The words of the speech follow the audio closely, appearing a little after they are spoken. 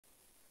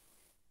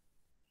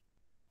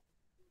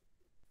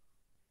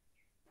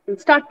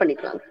Start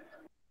பண்ணிக்கலாம்.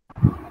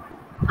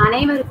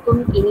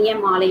 அனைவருக்கும் இனிய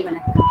மாலை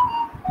வணக்கம்.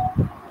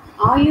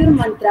 ஆயுர்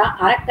மந்த்ரா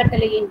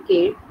அறக்கட்டளையின்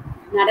கீழ்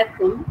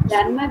நடக்கும்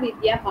தர்ம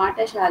வித்யா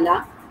பாடசாலா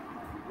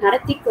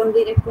நடத்தி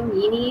கொண்டிருக்கும்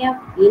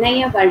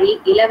இணைய வழி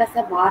இலவச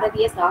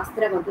பாரதிய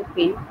சாஸ்திர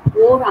வகுப்பின்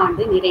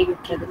ஓராண்டு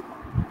நிறைவுற்றது.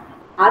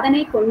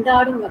 அதனை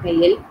கொண்டாடும்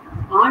வகையில்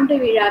ஆண்டு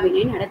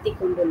விழாவினை நடத்தி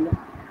கொண்டுள்ளோம்.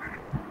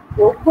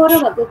 ஒவ்வொரு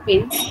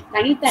வகுப்பின்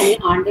தனித்தனி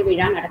ஆண்டு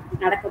விழா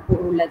நடக்க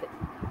உள்ளது.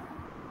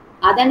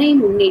 அதனை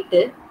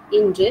முன்னிட்டு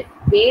இன்று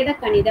வேத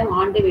கணிதம்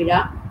ஆண்டு விழா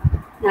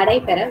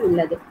நடைபெற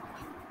உள்ளது.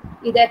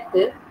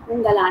 இதற்கு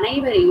உங்கள்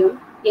அனைவரையும்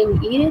என்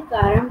இரு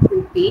கரம்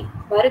கூப்பி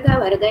வருக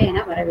வருக என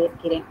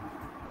வரவேற்கிறேன்.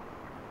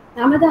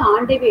 நமது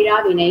ஆண்டு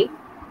விழாவினை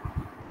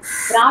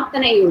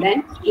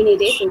பிரார்த்தனையுடன்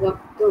இனிதே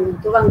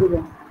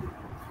துவங்குவோம்.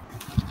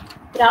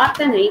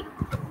 பிரார்த்தனை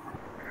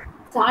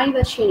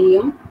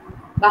சாய்வர்ஷினியும்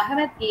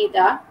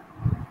பகவத்கீதா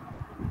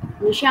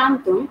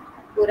நிஷாந்தும்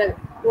கூற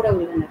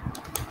உள்ளனர்.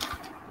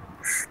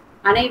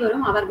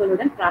 அனைவரும்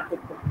அவர்களுடன்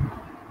பிரார்த்திப்போம்.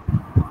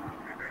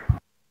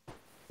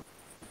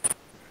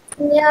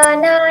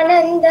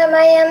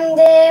 ஞானானந்தமயம்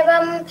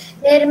தேவம்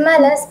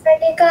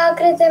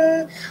நிர்மலஸ்படிகாக்ருதிம்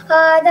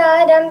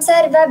ஆதாரம்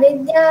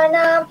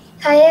சர்வவித்யானாம்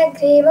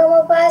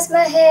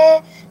ஹயக்ரீவமுபாஸ்மஹே.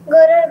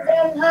 குருர்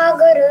பிரம்மா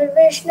குருர்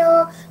விஷ்ணு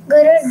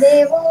குருர்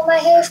தேவோ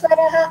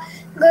மகேஸ்வரः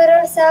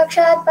குருர்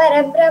சாக்ஷாத்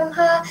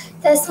பரபிரம்மா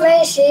தஸ்மை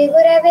ஸ்ரீ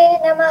குரவே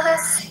நமः.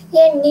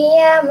 எண்ணிய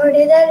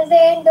முடிதல்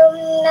வேண்டும்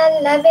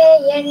நல்லவே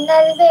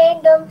எண்ணல்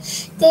வேண்டும்,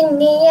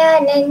 திண்ணிய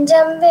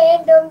நெஞ்சம்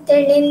வேண்டும்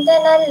தெளிந்த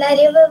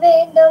நல்லறிவு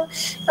வேண்டும்,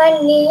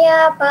 பண்ணிய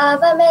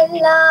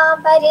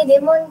பாவமெல்லாம் பரிதி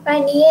முன்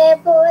பணியே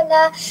போல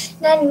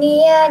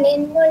நன்னிய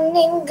நின் முன்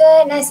இங்கு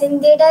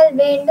நசிந்திடல்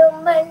வேண்டும்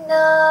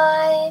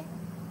மன்னாய்.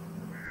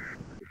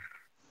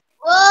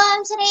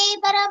 ஓம் ஸ்ரீ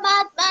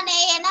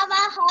பரமாத்மனே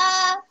நமஹ.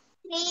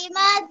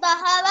 ஸ்ரீமத்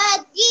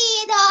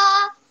பகவத்கீதா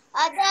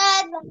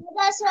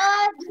அதர்வதசோத்யஹ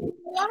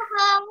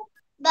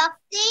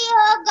பக்தி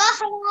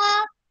யோகஹ.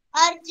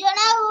 அர்ஜுன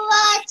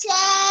உவாச்ச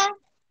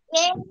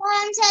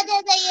ஏவம்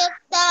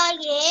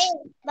சததயுக்தாயே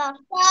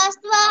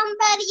பக்தாஸ்த்வம்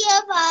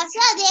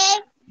பர்யபாசதே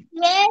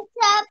யே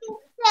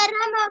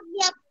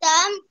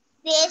சாபிச்சரமவ்யக்தம்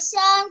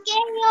தேஷாம்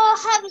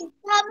கேயோஹ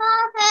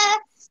வித்தமஹ.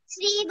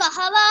 ஸ்ரீ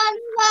பகவான்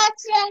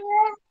உவாச்ச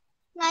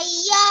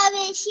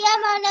மய்யாவேஷ்ய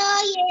மனோ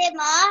யே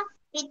மா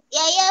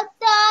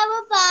வித்யயுக்தா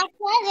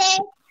உபாசதே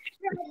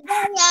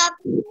ஸ்ரத்தயா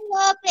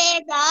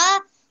பரயோபேதா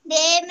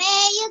தேமே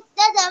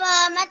யுக்ததமா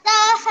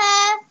மதாஹ.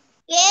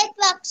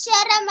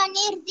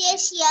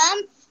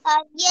 ஏத்வக்ஷரமநிர்தேஷ்யம்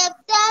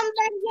அவ்யக்தம்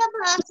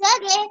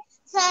பர்யபாசதே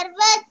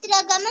சர்வத்ர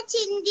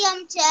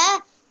கமசிந்த்யம் ச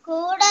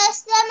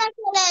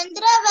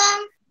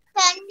கூடஸ்தமகிலந்திரவம்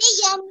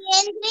தன்னியம்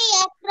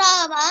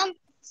ஏந்திரியக்ராமம்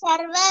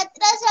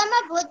சர்வத்ர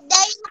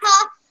சமபுத்தயः.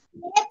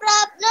 ये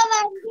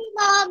प्राप्नुवन्ति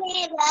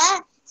मामेव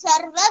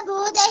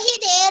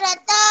सर्वभूतहिते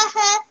रताः.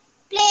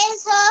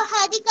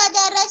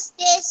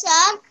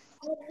 क्लेशोऽधिकतरस्तेषाम्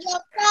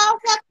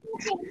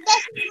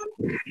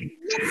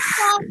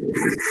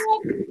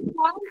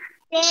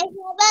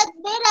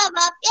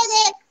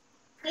देशवद्भिरवाप्यते.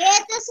 ये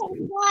तु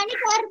सर्वाणि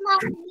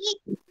कर्माणि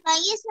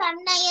मयि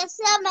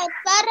सन्न्यस्य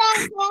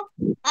मत्पराः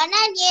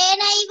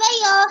अनन्येनैव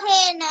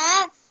योगेन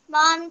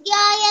मां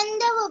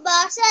ध्यायन्त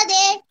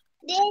उपासते.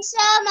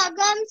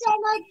 देशामगं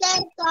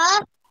समुद्धर्ता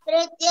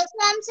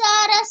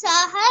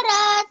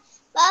प्रत्यसंसारसाहरात्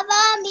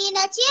भवामि न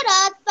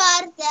चिरात्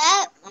पार्थ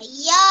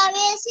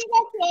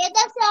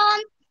मय्यावेशितचेतसां.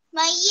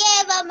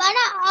 मय्येव मन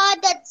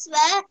आदत्स्व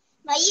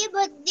मयि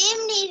बुद्धिं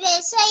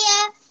निवेशय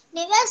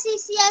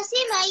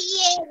निवसिष्यसि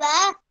मय्येव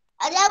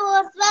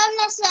अदऊर्ध्वं न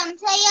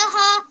संशयः.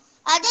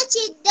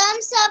 अदचिद्दं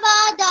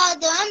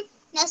समादातुं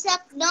न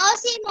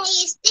शक्नोषि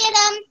मयि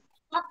स्थिरम्.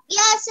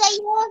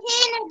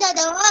 अभ्यासयोगेन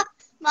ततो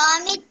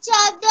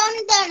मामिच्छाद्वं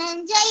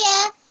धनञ्जय.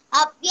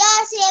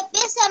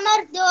 अभ्यासेऽपि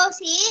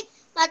समर्थोऽसि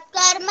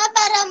मत्कर्म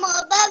परमो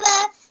भव.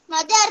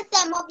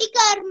 मदर्थमपि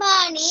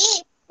कर्माणि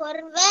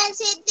कुर्वन्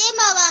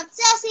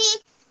सिद्धिमवाप्स्यसि.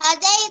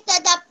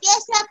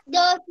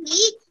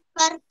 अदैतदप्यशक्तोऽसि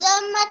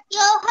कर्तुं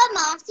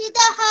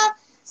मत्योऽहमाश्रितः.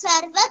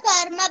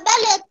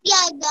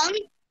 सर्वकर्मफलत्यागं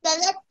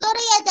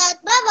तदत्कुरु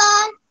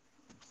यदात्मवान्.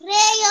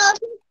 श्रेयो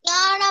हि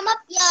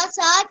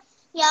ज्ञानमभ्यासात्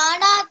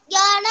ज्ञानात्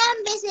ज्ञानं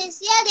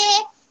विशिष्यते.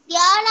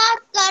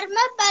 ध्यानात् कर्म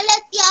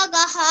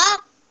फलत्यागः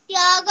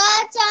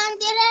त्यागात्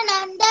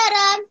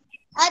शान्तिरनन्तरम्.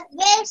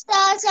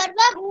 अद्वेष्टा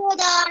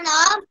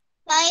सर्वभूतानां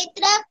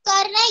मैत्रः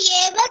कर्ण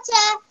एव च.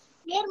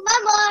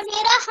 निर्ममो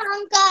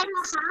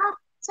निरहङ्कारः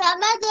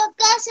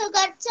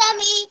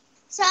समदुःखसुखक्षमी.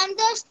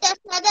 सन्तुष्टः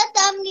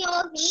सततं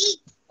योगी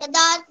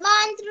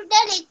यदात्मानं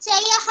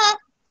दृढनिश्चयः.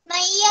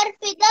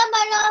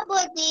 मय्यर्पितमनो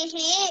बुद्धिः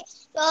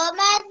यो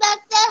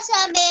मद्भक्तः स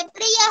मे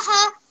प्रियः.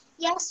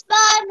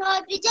 यस्मान्नो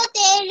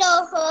द्विजते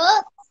लोहो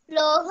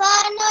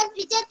लोहानो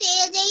द्विजते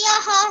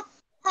जयः.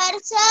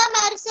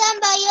 हर्षमर्षं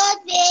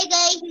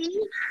भयोद्वेगैः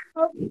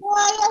मुक्तो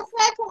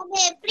यस्य च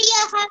मे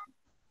प्रियः.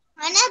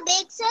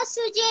 अनपेक्षः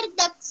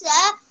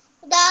शुचिर्दक्षः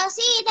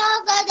उदासीनो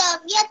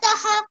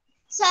गतव्यतः.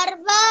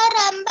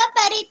 सर्वारम्भ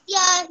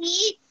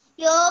परित्यागी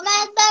यो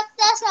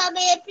मद्भक्तः स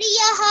मे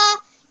प्रियः.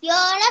 यो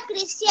न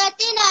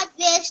कृष्यति न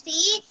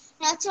द्वेष्टि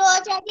न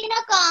शोचति न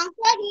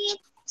काङ्क्षति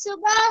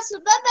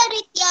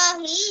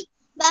शुभपरित्यागी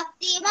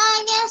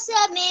भक्तिमान्यः स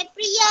मे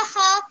प्रियः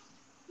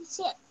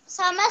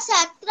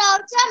समशत्रौ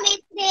च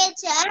मित्रे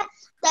च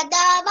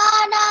तदा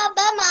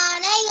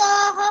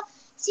मानापमानयोः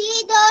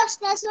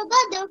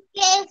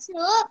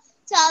शीतोष्णसुखदुःखेषु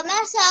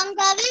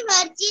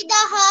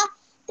समसङ्गविवर्जितः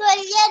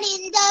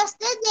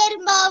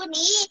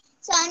तुल्यनिन्दस्तुतिर्मौनी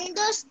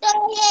सन्तुष्टो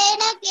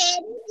येन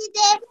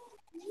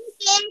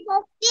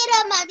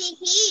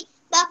केचिदेवस्थिरमतिः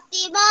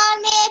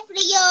भक्तिमान् मे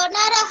प्रियो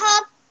नरः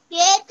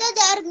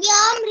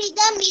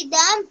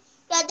एतदर्म्यामृतमिदं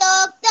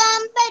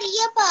तदोक्तं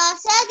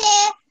पर्यपासते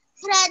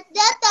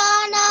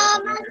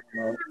श्रद्धतानाम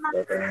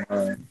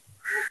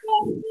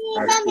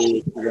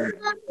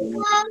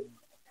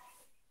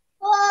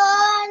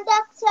ॐ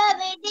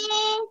तत्सविति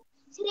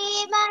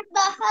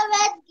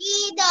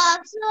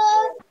श्रीमद्भगवद्गीतासु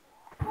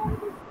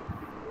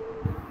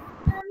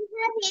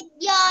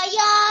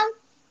विद्यायां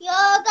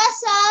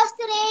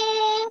योगशास्त्रे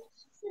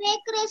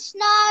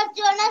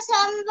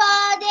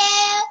श्रीकृष्णार्जुनसंवादे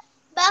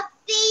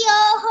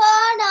भक्तियोः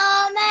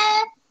नाम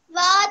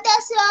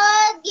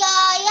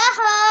द्वादशोऽध्यायः।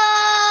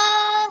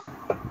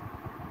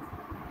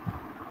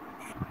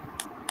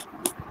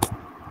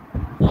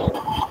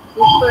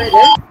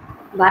 இப்பொழுது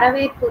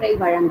வரவேற்புரை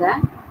வழங்க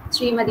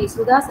ஸ்ரீமதி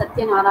சுதா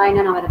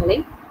சத்யநாராயணன் அவர்களை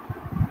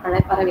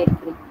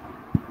வரவேற்கிறேன்.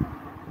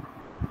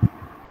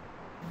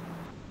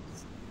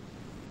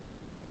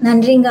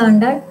 நன்றிங்க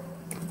ஆண்டாள்.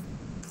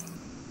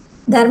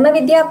 தர்ம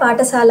வித்யா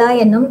பாடசாலா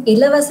என்னும்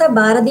இலவச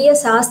பாரதிய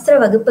சாஸ்திர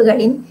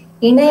வகுப்புகளின்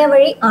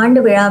இணையவழி ஆண்டு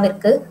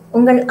விழாவிற்கு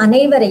உங்கள்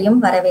அனைவரையும்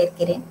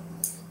வரவேற்கிறேன்.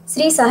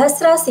 ஸ்ரீ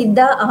சஹஸ்ரா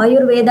சித்தா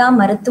ஆயுர்வேதா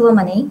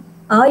மருத்துவமனை,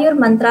 ஆயுர்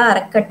மந்த்ரா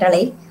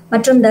அறக்கட்டளை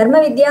மற்றும் தர்ம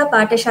வித்யா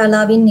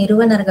பாடசாலாவின்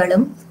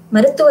நிறுவனர்களும்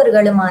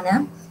மருத்துவர்களுமான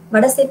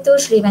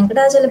வடசித்தூர் ஸ்ரீ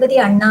வெங்கடாஜலபதி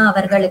அண்ணா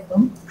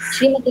அவர்களுக்கும்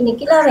ஸ்ரீமதி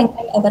நிகிலா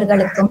வெங்கட்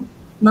அவர்களுக்கும்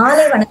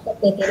மாலை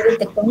வணக்கத்தை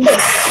தெரிவித்துக் கொண்டு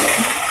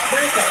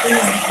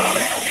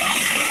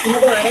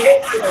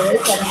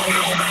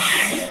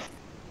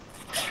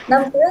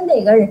நம்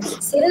குழந்தைகள்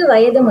சிறு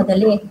வயது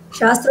முதலே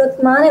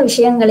சாஸ்திரோத்மான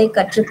விஷயங்களை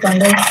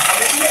கற்றுக்கொண்டு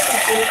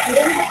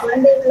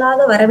குழந்தைகளாக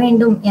வர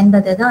வேண்டும்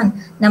என்பதுதான்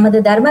நமது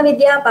தர்ம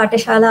வித்யா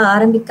பாடசாலா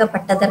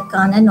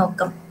ஆரம்பிக்கப்பட்டதற்கான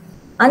நோக்கம்.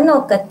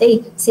 அந்நோக்கத்தை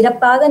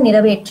சிறப்பாக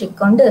நிறைவேற்றிக்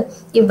கொண்டு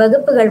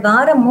இவ்வகுப்புகள்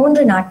வாரம்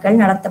 3 நாட்கள்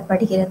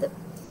நடத்தப்படுகிறது.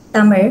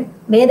 தமிழ்,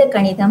 வேத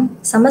கணிதம்,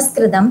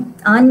 சமஸ்கிருதம்,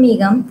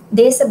 ஆன்மீகம்,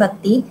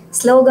 தேசபக்தி,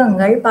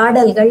 ஸ்லோகங்கள்,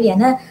 பாடல்கள்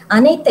என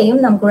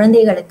அனைத்தையும் நம்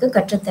குழந்தைகளுக்கு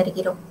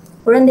கற்றுத்தருகிறோம்.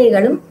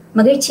 குழந்தைகளும்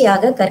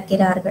மகிழ்ச்சியாக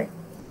கற்கிறார்கள்.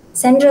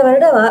 சென்ற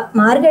வருட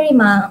மார்கழி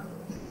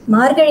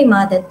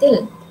மாதத்தில்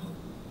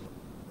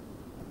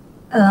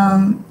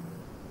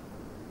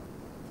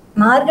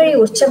மார்கழி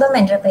உற்சவம்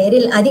என்ற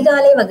பெயரில்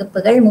அதிகாலை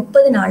வகுப்புகள்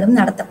 30 நாளும்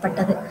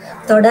நடத்தப்பட்டது.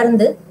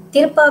 தொடர்ந்து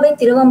திருப்பாவை,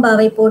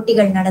 திருவம்பாவை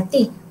போட்டிகள்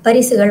நடத்தி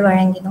பரிசுகள்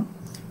வழங்கினோம்.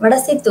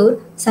 வடசித்தூர்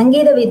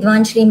சங்கீத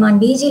வித்வான் ஸ்ரீமான்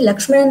பிஜி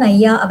லக்ஷ்மணன்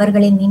ஐயா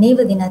அவர்களின்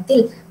நினைவு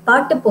தினத்தில்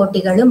பாட்டு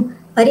போட்டிகளும்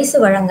பரிசு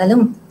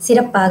வழங்கலும்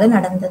சிறப்பாக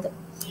நடந்தது.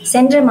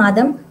 சென்ற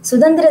மாதம்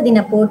சுதந்திர தின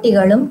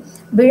போட்டிகளும்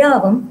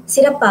விழாவும்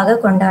சிறப்பாக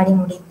கொண்டாடி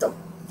முடித்தோம்.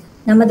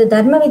 நமது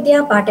தர்ம வித்யா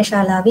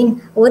பாடசாலாவின்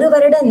 1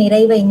 வருட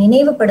நிறைவை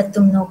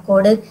நினைவுபடுத்தும்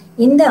நோக்கோடு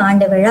இந்த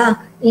ஆண்டு விழா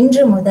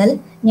இன்று முதல்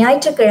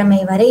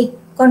ஞாயிற்றுக்கிழமை வரை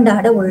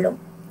கொண்டாட உள்ளோம்.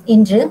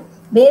 இன்று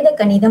வேத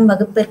கணிதம்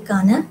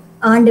வகுப்பிற்கான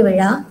ஆண்டு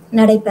விழா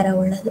நடைபெற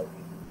உள்ளது.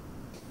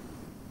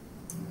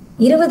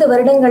 20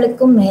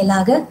 வருடங்களுக்கும்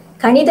மேலாக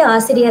கணித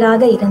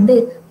ஆசிரியராக இருந்து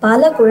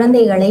பல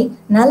குழந்தைகளை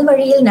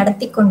நல்வழியில்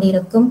நடத்தி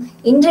கொண்டிருக்கும்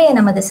இன்றைய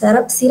நமது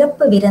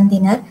சிறப்பு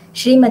விருந்தினர்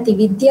ஸ்ரீமதி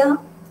வித்யா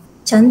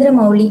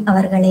சந்திரமௌலி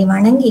அவர்களை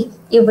வணங்கி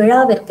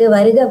இவ்விழாவிற்கு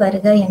வருக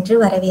வருக என்று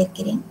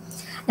வரவேற்கிறேன்.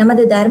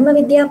 நமது தர்ம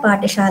வித்யா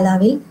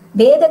பாடசாலாவில்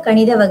வேத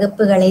கணித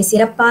வகுப்புகளை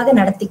சிறப்பாக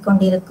நடத்தி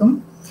கொண்டிருக்கும்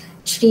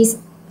ஸ்ரீ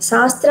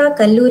சாஸ்திரா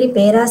கல்லூரி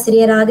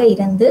பேராசிரியராக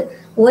இருந்து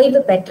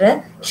ஓய்வு பெற்ற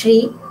ஸ்ரீ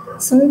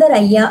சுந்தர்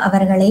ஐயா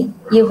அவர்களை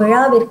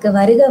இவ்விழாவிற்கு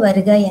வருக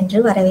வருக என்று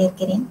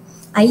வரவேற்கிறேன்.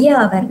 ஐயா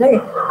அவர்கள்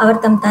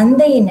அவர் தம்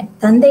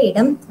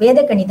தந்தையிடம் வேத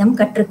கணிதம்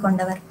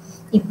கற்றுக்கொண்டவர்.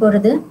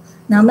 இப்பொழுது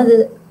நமது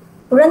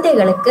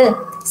குழந்தைகளுக்கு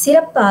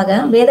சிறப்பாக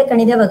வேத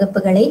கணித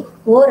வகுப்புகளை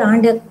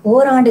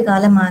ஓராண்டு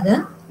காலமாக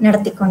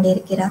நடத்தி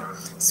கொண்டிருக்கிறார்.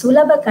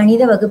 சுலப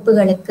கணித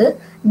வகுப்புகளுக்கு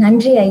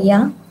நன்றி ஐயா.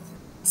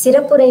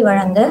 சிறப்புரை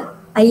வழங்க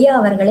ஐயா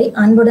அவர்களை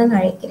அன்புடன்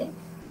அழைக்கிறேன்.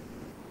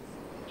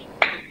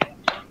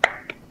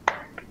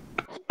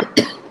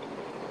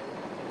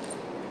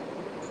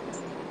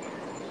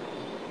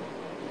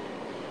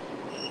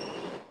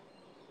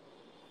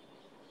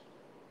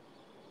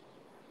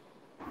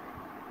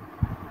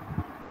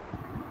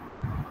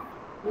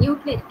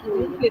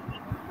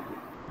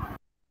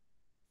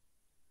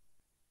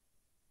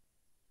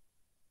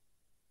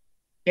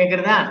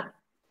 கேக்குறதா?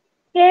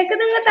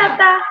 கேக்குதுங்க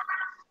தாத்தா.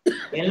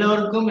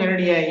 எல்லோருக்கும்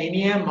என்னுடைய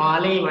இனிய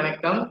மாலை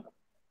வணக்கம்.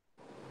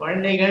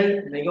 குழந்தைகள்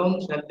மிகவும்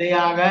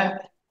ஸ்ரத்தையாக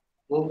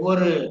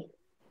ஒவ்வொரு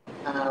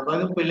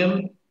வகுப்பிலும்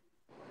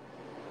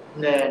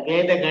இந்த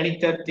வேத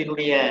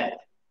கணிதத்தினுடைய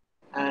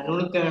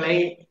நுணுக்கங்களை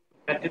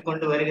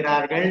கற்றுக்கொண்டு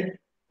வருகிறார்கள்.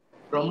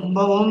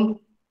 ரொம்பவும்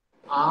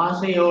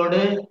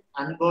ஆசையோடு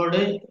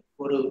அன்போடு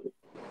ஒரு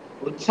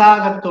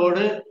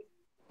உற்சாகத்தோடு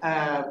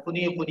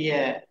புதிய புதிய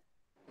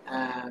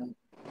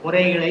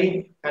முறைகளை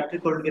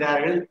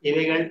கற்றுக்கொள்கிறார்கள்.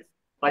 இவைகள்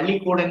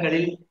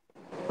பள்ளிக்கூடங்களில்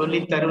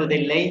சொல்லித்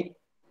தருவதில்லை.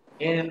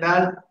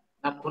 ஏனென்றால்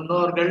நம்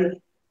முன்னோர்கள்,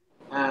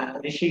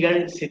 ரிஷிகள்,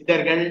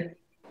 சித்தர்கள்,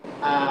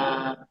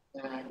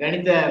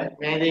 கணித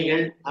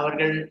மேதைகள்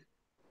அவர்கள்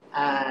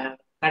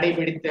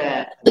கடைபிடித்த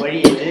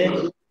வழி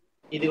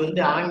இது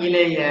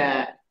ஆங்கிலேய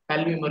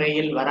கல்வி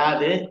முறையில்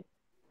வராது.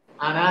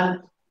 ஆனால்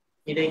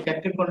இதை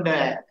கற்றுக்கொண்ட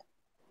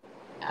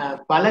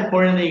பல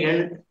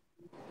குழந்தைகள்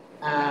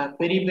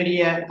பெரிய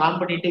பெரிய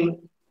competitive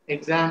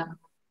exam,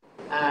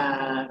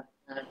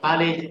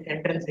 college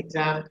entrance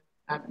exam,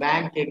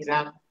 bank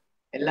exam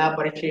எல்லா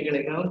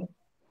பரீட்சைகளிலும்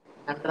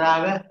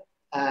நன்றாக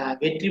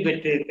வெற்றி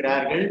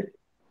பெற்றிருக்கிறார்கள்.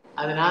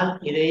 அதனால்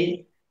இதை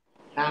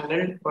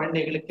நாங்கள்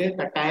குழந்தைகளுக்கு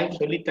கட்டாயம்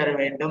சொல்லித்தர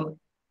வேண்டும்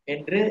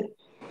என்று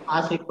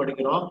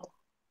ஆசைப்படுகிறோம்.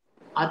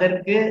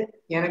 அதற்கு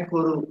எனக்கு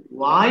ஒரு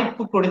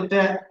வாய்ப்பு கொடுத்த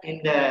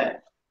இந்த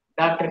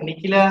டாக்டர்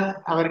நிகிலா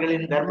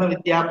அவர்களின் தர்ம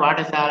வித்யா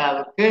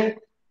பாடசாலாவுக்கு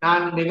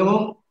நான்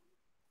மிகவும்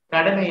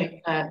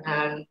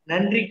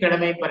நன்றி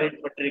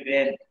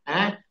கடமைப்பட்டிருக்கிறேன்.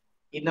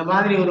 இந்த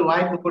மாதிரி ஒரு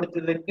வாய்ப்பு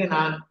கொடுத்ததற்கு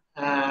நான்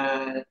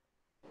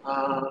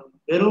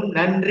வெறும்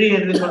நன்றி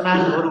என்று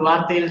சொன்னால் ஒரு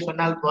வார்த்தையில்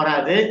சொன்னால்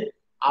போராது.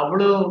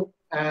 அவ்வளவு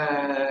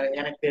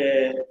எனக்கு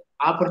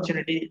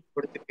ஆப்பர்ச்சுனிட்டி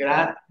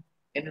கொடுத்திருக்கிறார்.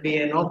 என்னுடைய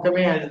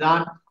நோக்கமே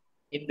அதுதான்.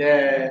 இந்த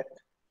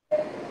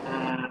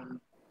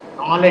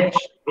நாலேஜ்,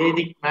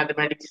 வேதிக்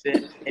மேத்தமேட்டிக்ஸ்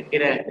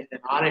என்கிற இந்த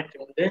நாலேஜ்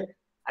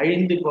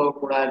அழிந்து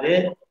போகக்கூடாது.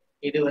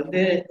 இது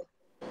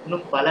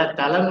இன்னும் பல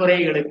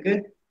தலைமுறைகளுக்கு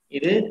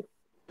இது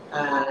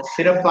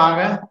சிறப்பாக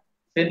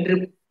சென்று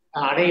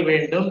அடைய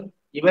வேண்டும்.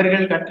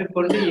 இவர்கள்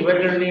கற்றுக்கொண்டு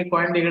இவர்களுடைய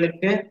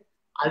குழந்தைகளுக்கு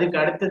அதுக்கு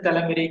அடுத்த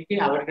தலைமுறைக்கு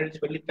அவர்கள்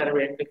சொல்லித்தர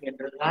வேண்டும்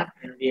என்றுதான்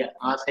என்னுடைய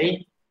ஆசை.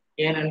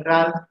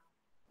 ஏனென்றால்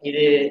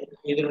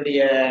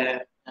இதனுடைய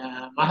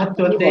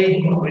மகத்துவத்தை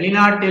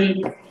வெளிநாட்டில்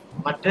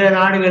மற்ற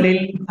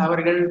நாடுகளில்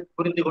அவர்கள்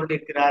புரிந்து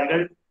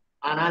கொண்டிருக்கிறார்கள்.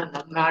 ஆனால்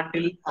நம்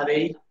நாட்டில் அதை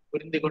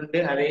புரிந்து கொண்டு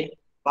அதை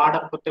பாட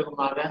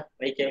புத்தகமாக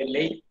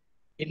வைக்கவில்லை.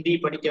 ஹிந்தி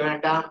படிக்க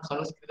வேண்டாம்,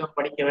 சமஸ்கிருதம்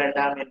படிக்க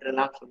வேண்டாம்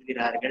என்றெல்லாம்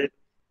சொல்கிறார்கள்.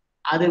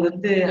 அது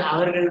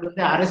அவர்கள்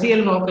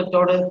அரசியல்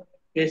நோக்கத்தோடு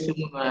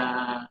பேசும்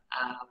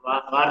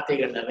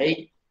வார்த்தைகள் அவை.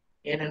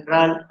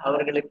 ஏனென்றால்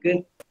அவர்களுக்கு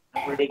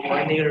நம்மளுடைய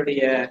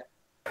குழந்தைகளுடைய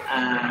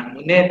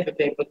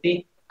முன்னேற்றத்தை பற்றி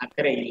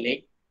அக்கறை இல்லை.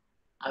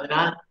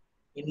 அதனால்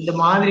இந்த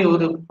மாதிரி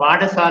ஒரு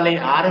பாடசாலை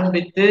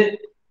ஆரம்பித்து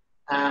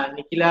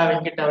நிகிலா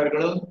வெங்கட்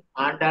அவர்களும்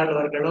ஆண்டாள்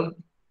அவர்களும்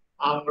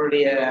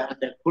அவங்களுடைய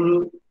அந்த குழு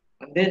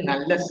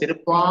நல்ல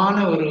சிறப்பான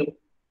ஒரு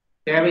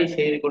சேவை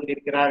செய்து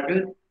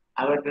கொண்டிருக்கிறார்கள்.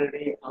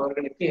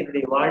 அவர்களுக்கு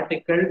என்னுடைய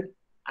வாழ்த்துக்கள்.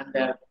 அந்த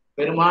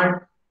பெருமாள்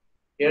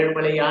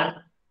ஏழுமலையான்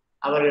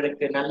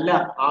அவர்களுக்கு நல்ல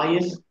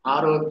ஆயுஸ்,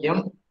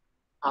 ஆரோக்கியம்,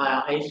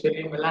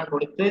 ஐஸ்வர்யம் எல்லாம்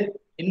கொடுத்து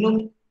இன்னும்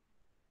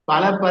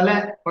பல பல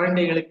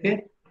குழந்தைகளுக்கு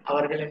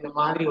அவர்கள் இந்த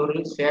மாதிரி ஒரு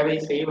சேவை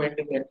செய்ய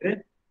வேண்டும் என்று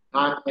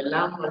நான்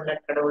எல்லாம் வல்ல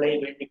கடவுளை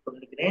வேண்டிக்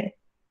கொள்கிறேன்.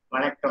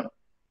 வணக்கம்.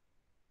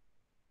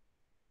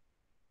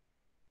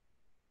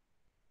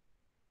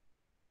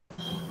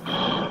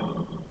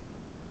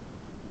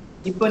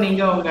 இப்ப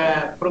நீங்க உங்க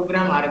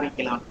ப்ரோக்ராம்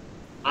ஆரம்பிக்கலாம்.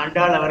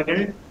 ஆண்டாள்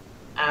அவர்கள்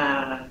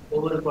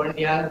ஒவ்வொரு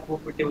குழந்தையாக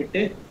கூப்பிட்டு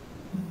விட்டு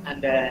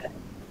அந்த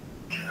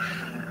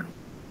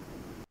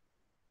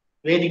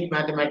வேதிக்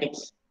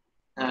மேத்தமேட்டிக்ஸ்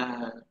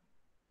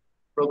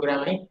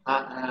ப்ரோக்ராமை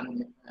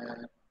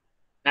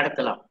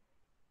நடத்தலாம்.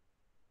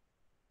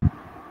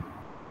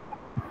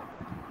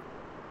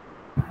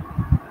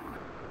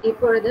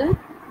 இப்பொழுது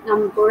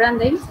நம்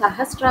குழந்தை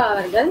சஹஸ்ரா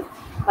அவர்கள்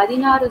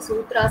 16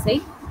 சூத்ராஸை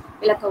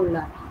விளக்க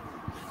உள்ளார்.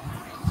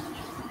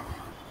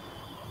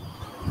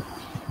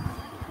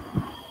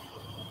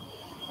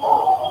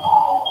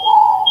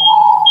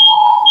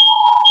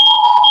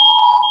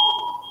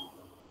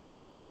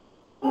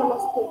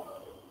 Namaste.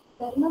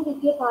 Dharma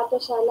Vidya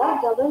Pathashala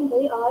governed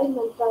by All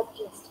Mantra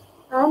Trust.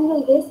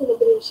 Annual Day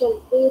Celebration,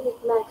 Vedic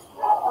Max.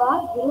 Our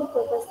Guru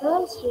Professor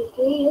Sri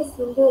K.S.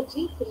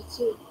 Sundarji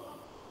Trichy.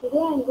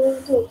 Today I am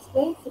going to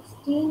explain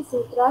 16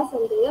 sutras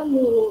and their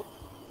meaning.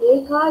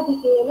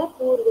 Ekadikena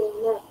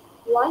Purvena,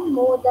 one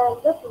more than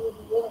the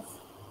previous.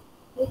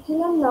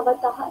 Nikhilam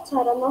Navataha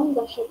Charamam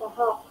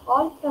Dashataha,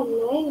 all from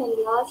 9 and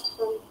last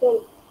from 10.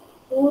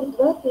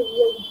 Urdhva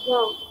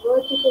Tivyabhyam,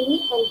 vertically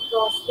and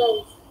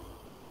crosswise.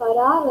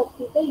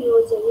 Paravartita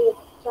Yojaye,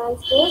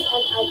 transpose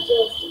and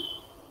adjust.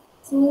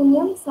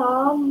 Sunyam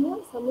Samya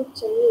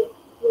Samuchaye,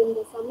 when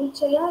the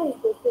Samuchaya is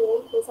the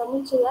same, the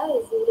Samuchaya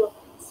is 0.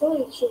 So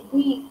it should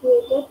be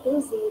equated to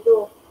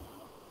 0.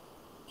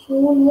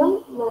 Shunyam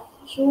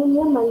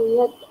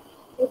Manyat.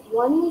 If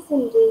one is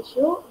in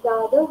ratio, the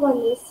other one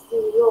is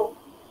 0.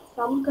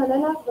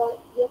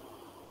 Samkalanavya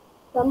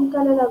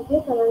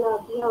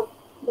Kalanabhyam,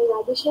 by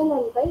addition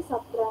and by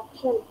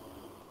subtraction.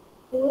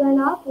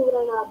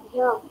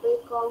 Puranabhyam, by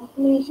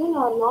completion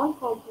or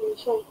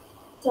non-completion.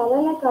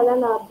 Chalana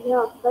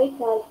Kalanabhyam, by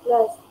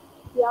calculus.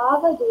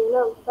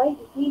 Yavadunam, by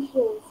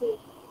efficiency.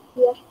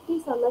 Yashti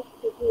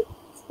Samashtiti,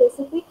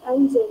 specific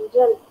and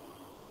general.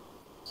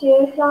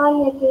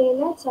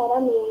 Sheshanyakena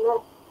Charamena,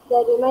 the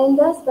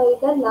remainders by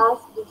the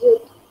last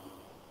digit.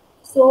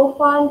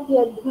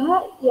 Sopantyadva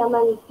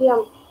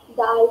yamantyam,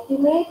 the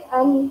ultimate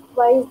and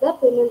twice the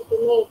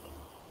penultimate.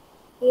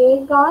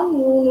 Ekan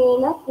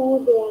nunena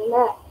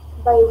pudena,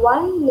 by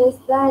one less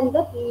than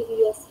the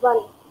previous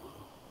one.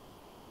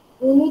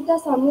 Gunita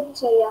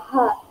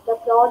samuchayaha, the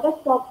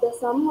product of the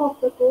sum of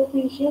the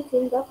coefficients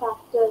in the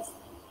factors.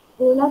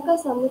 Gunaka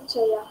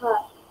samuchayaha,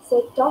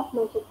 set of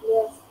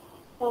multipliers.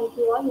 Thank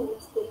you all.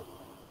 Namaste.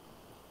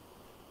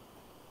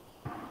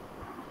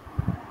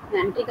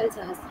 நன்றிகள்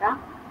சஹஸ்ரா.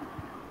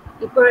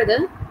 இப்பொழுது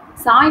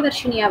சாய்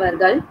வர்ஷினி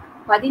அவர்கள்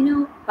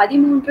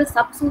 13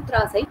 sub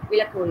சூத்ராஸை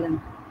விளக்க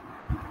உள்ளனர்.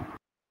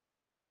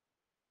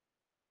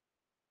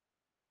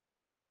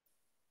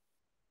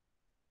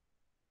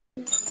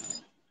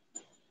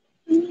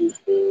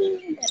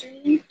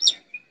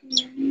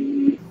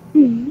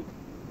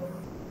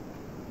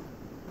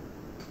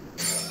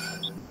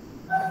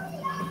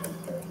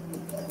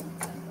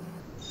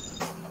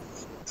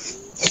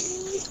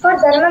 For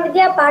Dharma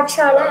Vidya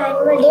Pathshala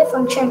annual day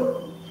function.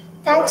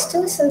 Thanks to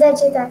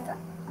Sundarji Data.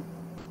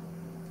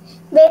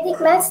 Vedic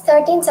Maths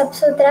 13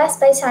 Subsutras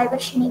by Sai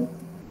Varshini.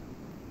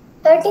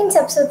 13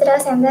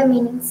 Subsutras and their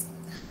meanings.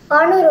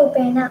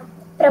 Anurupena,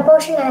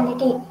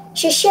 proportionality.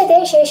 Shishyate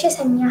Shesha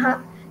Sanyaha.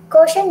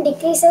 Quotient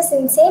decreases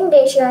in same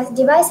ratio as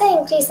divisor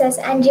increases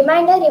and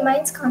remainder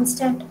remains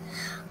constant.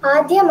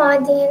 Adya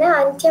Madhyana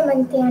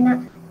Antyamantyana,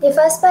 the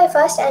first by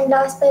first and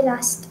last by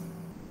last.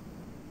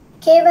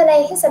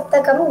 Kevalaihi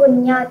Saptakam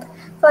Gunyat.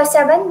 For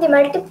 7, the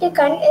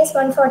multiplicand is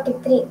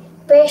 143.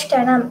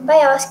 Veshtanam, by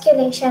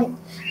osculation.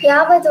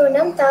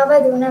 Yavadunam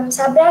Tavadunam,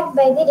 subtract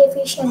by the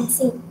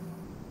deficiency.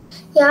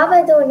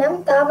 Yavadunam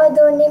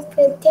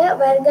Tavadunipritya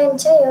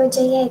Vargancha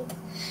Yojayet.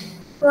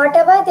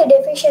 Whatever the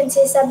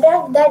deficiency,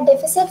 subtract that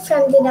deficit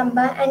from the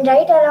number and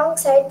write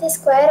alongside the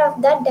square of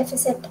that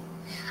deficit.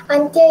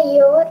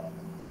 Antyayor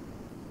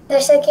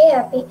Dashake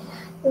Api.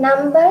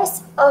 Numbers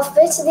of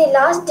which the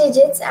last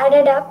digits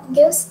added up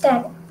gives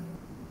 10.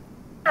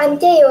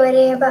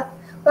 Antyayoreva,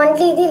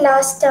 only the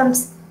last terms.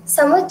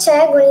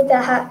 Samuchaya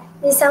Gunitaha,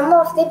 the sum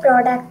of the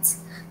products.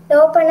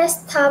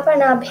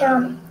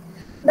 Lopanasthapanabhyam,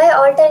 by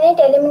alternate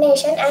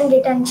elimination and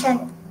retention.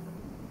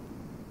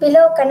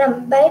 Vilokanam,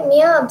 by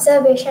mere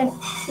observation.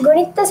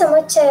 Gunita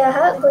Samuchaya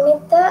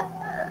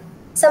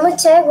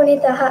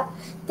Gunitaha,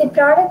 the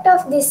product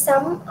of the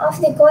sum of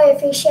the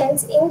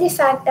coefficients in the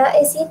factor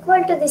is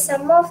equal to the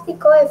sum of the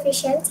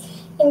coefficients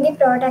in the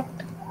product.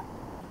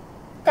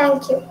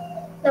 Thank you.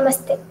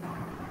 Namaste.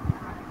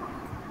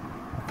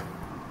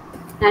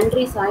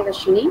 நன்றி சாய்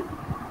வர்ஷினி.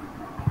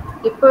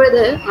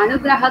 இப்பொழுது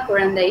அனுகிரக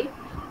குழந்தை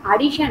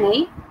அடிஷனை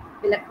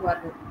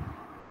விளக்குவார்கள்.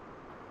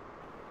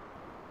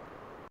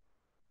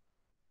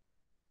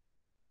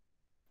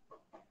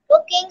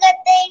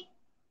 ஓகேங்கத்தை.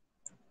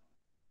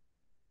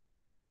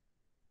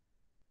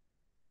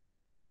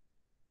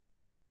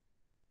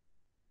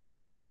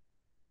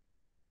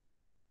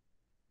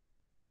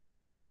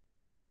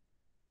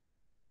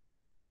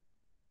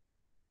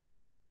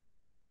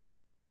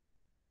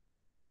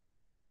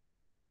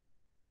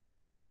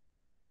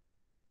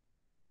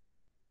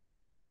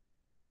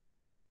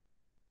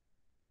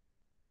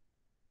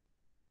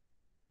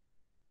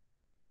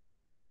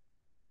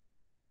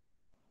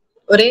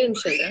 ஒரே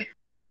நிமிஷம்.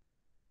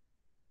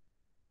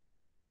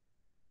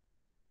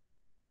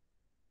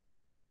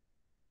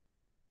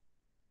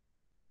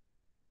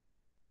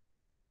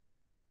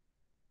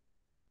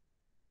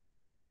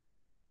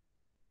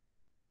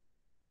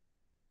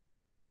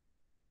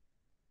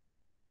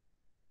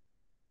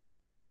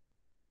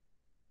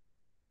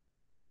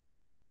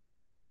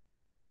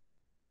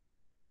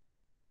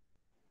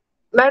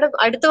 Madam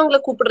அடுத்தவங்களை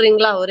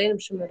கூப்பிடுறீங்களா? ஒரே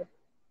நிமிஷம் madam.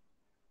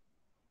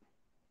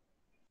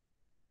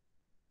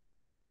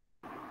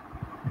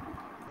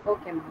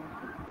 Okay madam.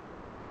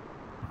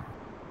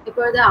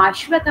 இப்பொழுது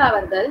அஸ்வதா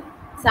அவர்கள்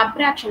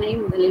சப்ராக்ஷனை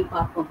முதலில்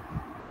பார்ப்போம்.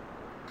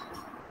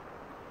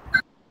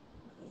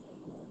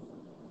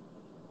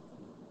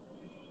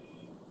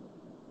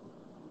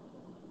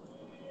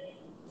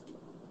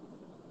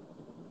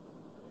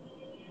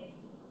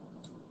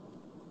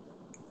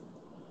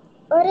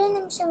 ஒரே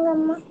நிமிஷங்க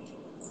அம்மா.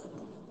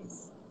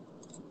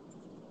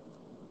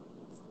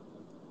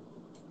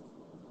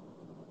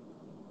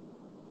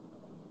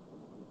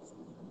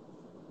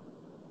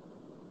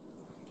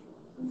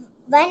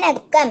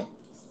 வணக்கம்.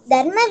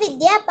 Dharma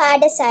Vidya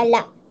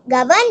Padasala,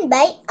 governed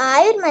by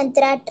Ayur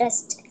Mantra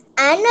Trust.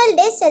 Annual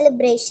Day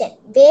Celebration,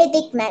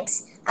 Vedic Maths.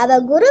 Our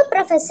Guru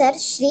Professor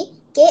Shri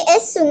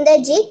K.S.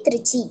 Sundarji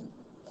Trichy.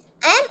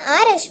 I am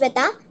R.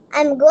 Ashwata.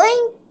 I am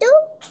going to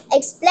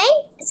explain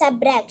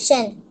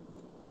subtraction.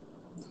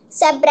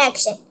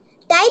 Subtraction.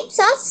 Types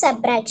of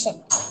subtraction.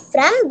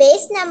 From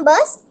base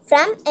numbers,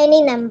 from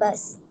any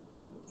numbers.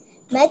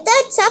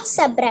 Methods of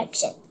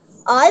subtraction.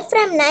 All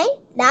from 9,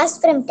 last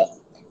from 10.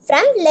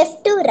 From left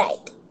to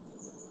right.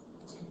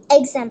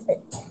 Example.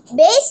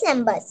 Base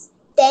numbers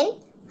 10,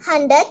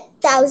 100,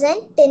 1000,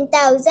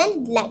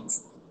 10,000, lakhs,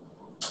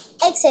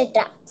 etc.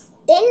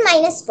 10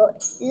 minus 4.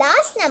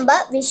 Last number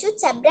we should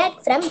subtract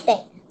from 10.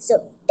 So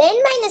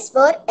 10 minus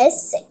 4 is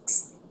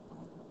 6.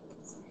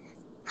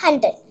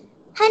 100.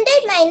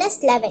 100 minus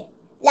 11.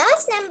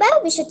 Last number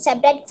we should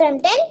subtract from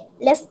 10.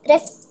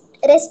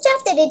 Rest of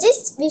the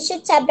digits we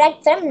should subtract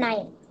from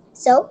 9.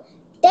 So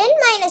 10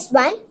 minus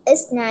 1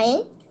 is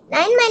 9.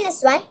 9 minus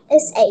 1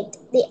 is 8.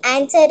 The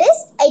answer is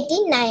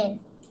 89.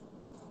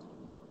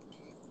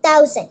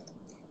 1000.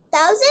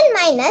 1000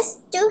 minus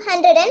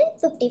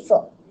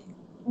 254.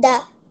 The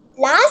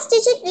last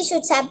digit we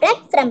should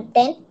subtract from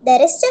 10. The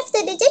rest of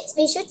the digits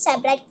we should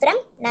subtract from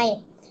 9.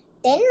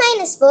 10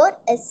 minus 4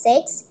 is 6.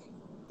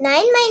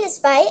 9 minus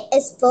 5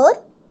 is 4.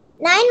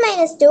 9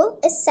 minus 2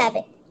 is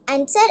 7.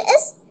 Answer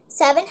is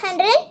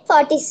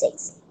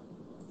 746.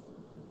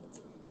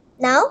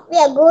 Now we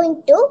are going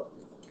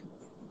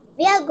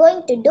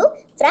to do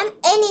from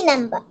any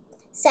number.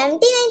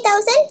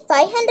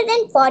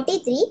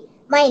 79,543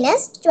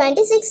 minus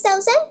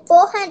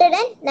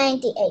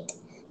 26,498.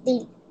 The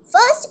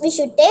first we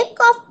should take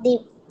off the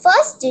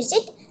first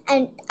digit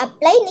and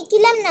apply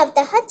Nikhilam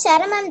Navtaha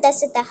Charamam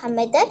Dasataha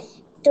method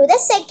to the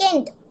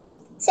second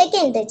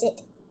digit.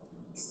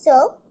 So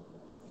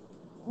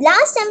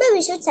last number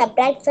we should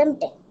subtract from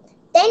 10.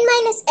 10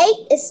 minus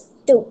 8 is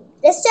 2.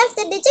 Rest of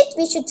the digits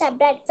we should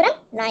subtract from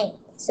 9.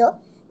 So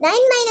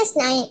 9 minus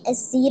 9 is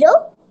 0.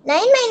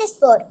 9 minus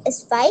 4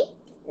 is 5.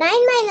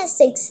 9 minus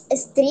 6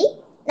 is 3.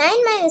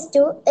 9 minus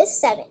 2 is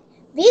 7.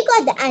 We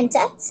got the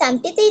answer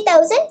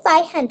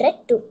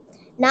 73,502.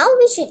 Now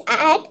we should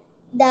add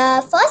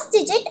the first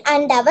digit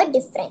and our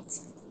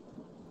difference.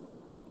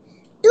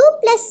 2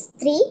 plus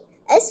 3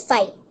 is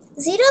 5.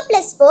 0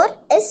 plus 4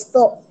 is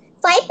 4.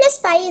 5 plus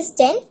 5 is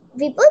 10.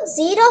 We put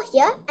 0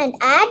 here and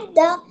add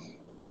the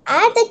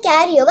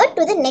carryover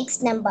to the next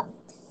number.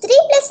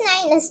 3 plus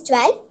 9 is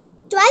 12.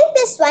 12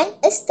 plus 1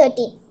 is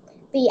 13.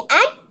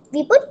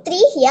 We put 3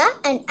 here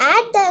and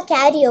add the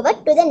carryover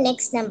to the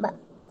next number.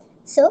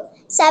 So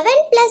 7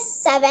 plus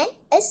 7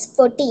 is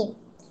 14.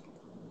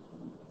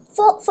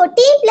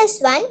 14 plus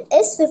 1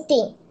 is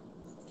 15.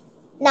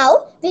 Now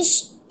the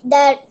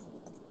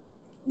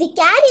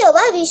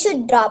carryover we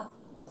should drop.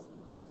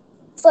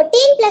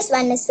 14 plus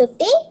 1 is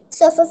 15.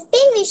 So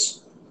 15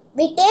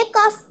 we take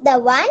off the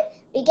 1,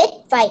 we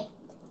get 5.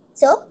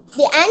 So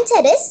the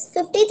answer is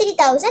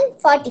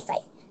 53,045.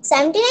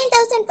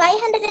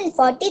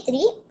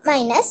 79,543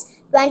 minus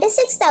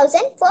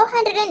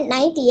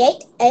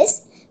 26,498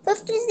 is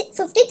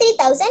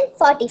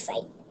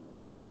 53,045.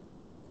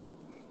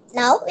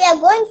 Now we are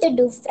going to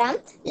do from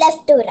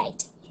left to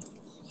right.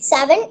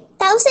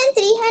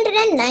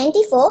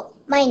 7,394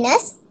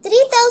 minus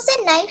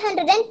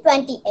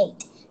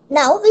 3,928.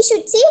 Now we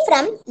should see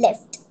from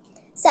left.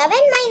 7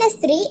 minus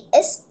 3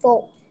 is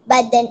 4.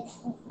 But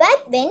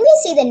when we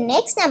see the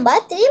next number,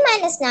 3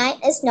 minus 9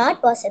 is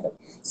not possible.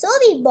 So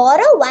we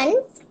borrow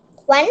 1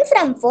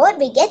 from 4,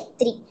 we get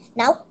 3.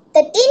 Now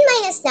 13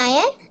 minus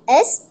 9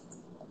 is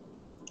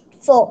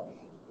 4.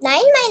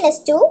 9 minus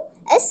 2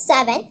 is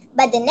 7.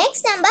 But the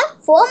next number,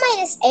 4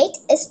 minus 8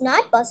 is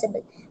not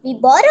possible. We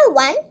borrow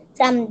 1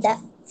 from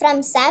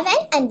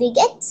 7 and we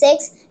get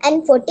 6.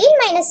 And 14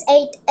 minus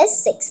 8 is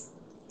 6.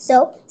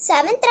 So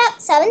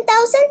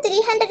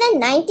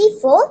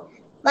 7,394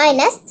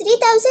 minus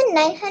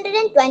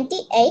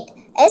 3,928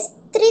 is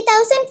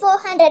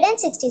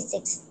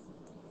 3,466.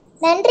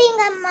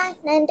 நன்றிங்க அம்மா,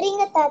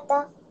 நன்றிங்க தாத்தா.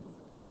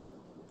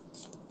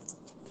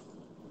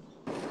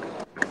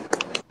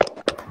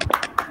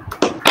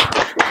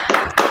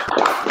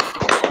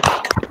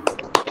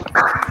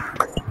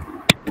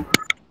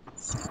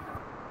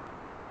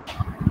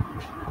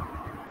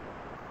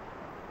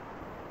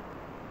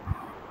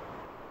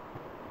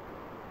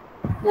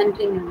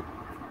 நன்றிங்க.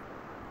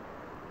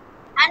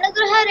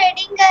 அனுகிரஹ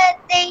ரெடிங்க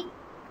அத்தை.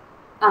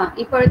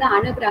 இப்பொழுது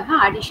அனுகிரஹ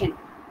addition.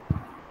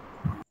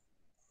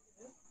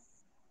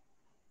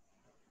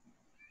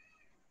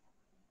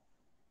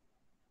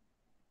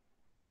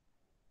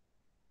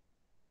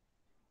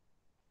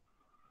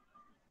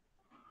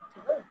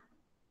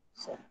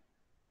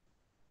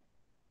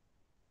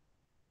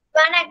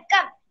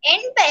 வணக்கம்,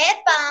 என்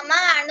பெயர் பாமா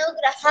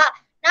அனுகிரஹா.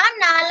 நான்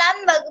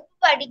 4ஆம் வகுப்பு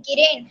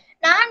படிக்கிறேன்.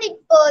 நான்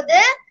இப்போது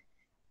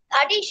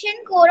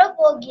அடிஷன் கூற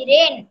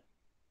போகிறேன்.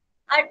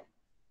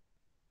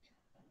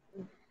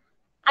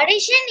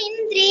 Addition in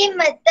 3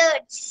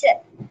 methods.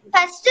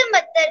 First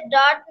method,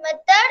 dot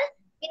method,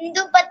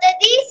 Bindu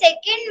Pattadi.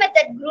 Second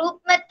method, group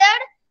method,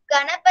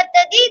 Gana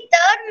Pattadi.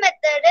 Third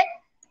method,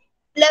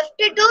 left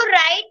to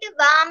right,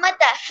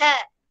 Vamataha.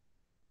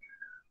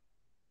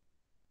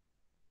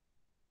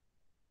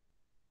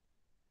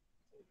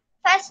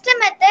 First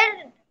method,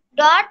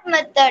 dot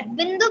method,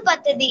 Bindu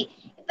Pattadi.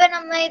 இப்போ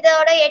நம்ம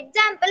இதோட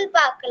எக்ஸாம்பிள்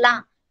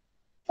பார்க்கலாம்.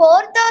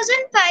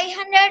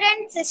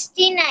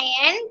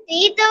 4,569,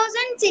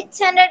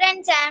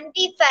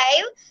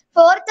 3,675,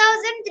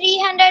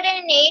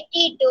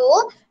 4,382,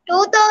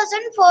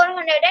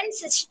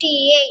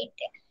 2,468.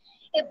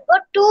 இப்போ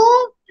 2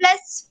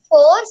 plus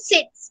 4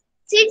 6,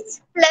 6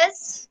 plus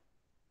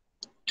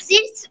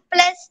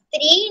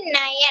 3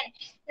 9,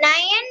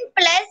 9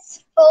 plus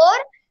 4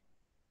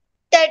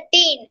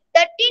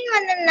 13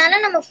 வந்ததுனால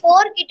நம்ம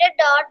 4 கிட்ட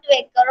dot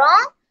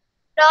வைக்கிறோம்.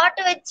 Dot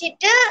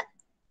வச்சுட்டு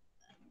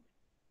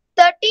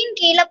 13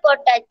 கீழே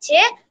போட்டாச்சு.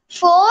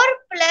 4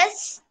 plus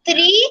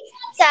 3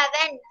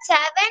 7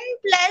 7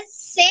 plus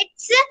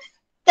 6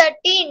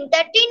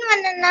 13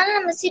 வந்ததுனால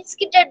நம்ம 6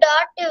 கிட்ட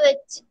டாட்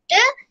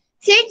வச்சுட்டு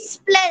 6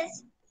 plus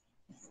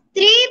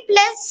 3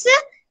 plus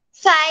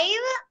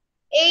 5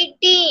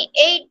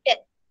 8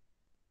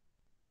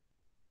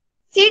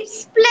 6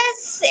 plus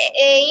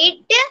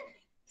 8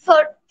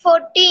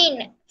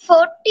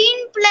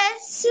 14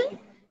 plus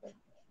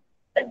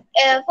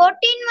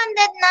 14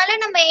 வந்ததுனால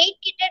நம்ம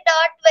 8 கிட்ட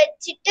டாட்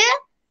வச்சுட்டு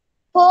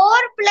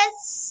 4 plus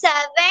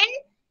 7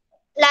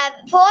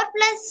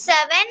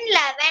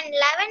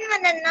 11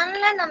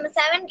 வந்ததுனால நம்ம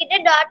 7 கிட்ட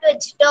டாட்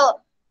வச்சுட்டோம்.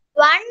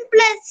 1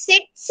 plus 6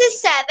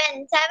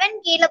 7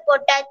 கீழே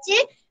போட்டாச்சு.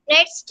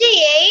 நெக்ஸ்ட்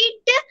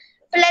 8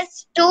 plus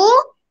 2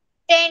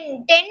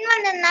 10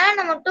 வந்ததுனால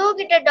நம்ம 2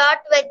 கிட்ட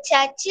டாட்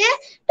வச்சாச்சு.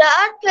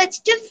 டாட்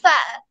வச்சுட்டு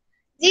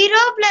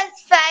 0 plus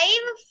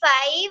 5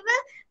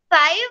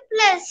 5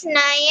 plus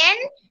 9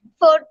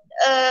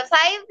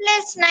 5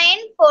 plus 9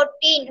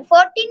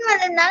 14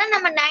 வந்ததுனால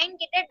நம்ம 9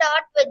 கிட்ட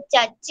டாட்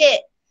வச்சாச்சு.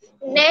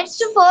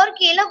 நெக்ஸ்ட் 4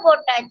 கீழே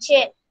போட்டாச்சு.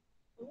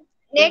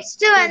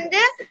 நெக்ஸ்ட்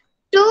வந்து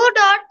 2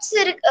 டாட்ஸ்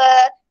இருக்கு.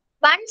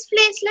 ஒன்ஸ்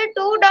பிளேஸ்ல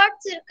 2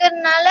 டாட்ஸ்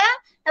இருக்கிறதுனால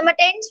நம்ம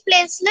டென்ஸ்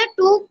பிளேஸ்ல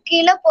 2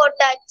 கீழே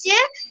போட்டாச்சு.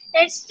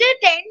 நெக்ஸ்ட்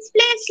டென்ஸ்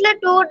பிளேஸ்ல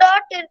 2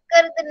 டாட்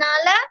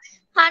இருக்கிறதுனால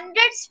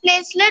ஹண்ட்ரட்ஸ்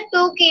பிளேஸ்ல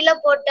 2 கீழே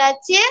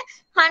போட்டாச்சு.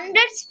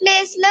 ஹண்ட்ரட்ஸ்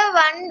பிளேஸ்ல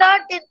 1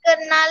 டாட்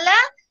இருக்கிறதுனால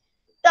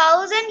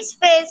தௌசண்ட்ஸ்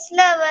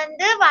பிளேஸ்ல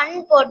வந்து 1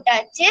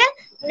 போட்டாச்சு.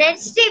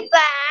 நெக்ஸ்ட் இப்ப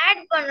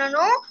ஆட்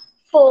பண்ணணும்.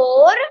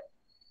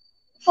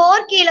 4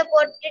 கீழே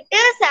போட்டுட்டு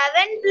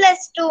 7 plus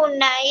 2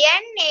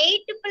 9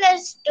 8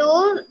 plus 2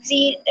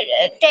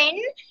 10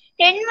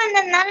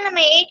 வந்ததுனால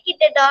நம்ம 8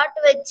 கிட்ட டாட்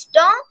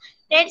வச்சிட்டோம்.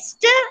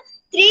 நெக்ஸ்ட்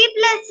 3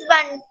 plus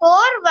 1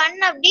 4 1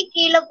 அப்படி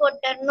கீழே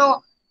போட்டுறணும்.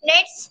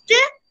 நெக்ஸ்ட்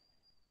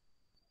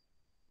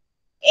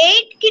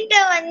 8 கிட்ட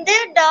வந்து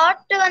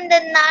டாட்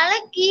வந்ததுனால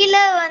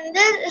கீழே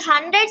வந்து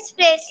ஹண்ட்ரட்ஸ்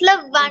பிளேஸ்ல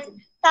 1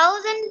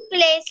 1000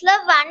 பிளேஸ்ல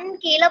 1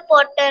 கீழே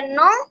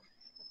போட்டுறணும்.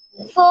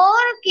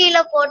 4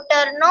 கீழே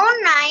போட்டுறணும்.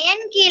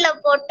 9 கீழே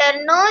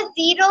போட்டுறணும்.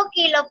 0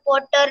 கீழே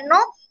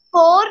போட்டுறணும்.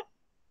 4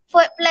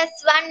 plus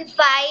 1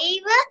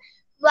 5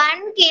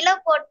 1 கீழே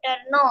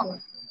போட்டுறணும்.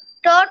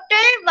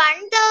 டோட்டல்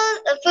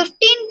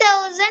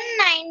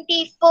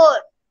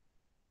 15,094.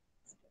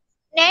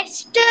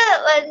 நெக்ஸ்ட்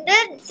வந்து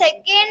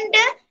second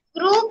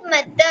group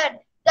method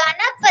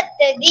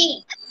கணபத்ததி.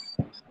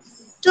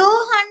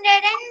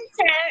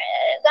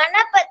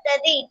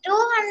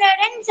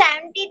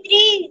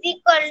 273 is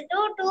equal to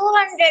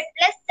 200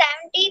 plus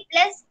 70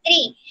 plus 3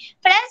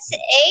 plus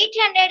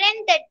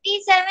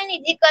 837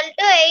 is equal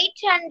to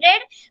 800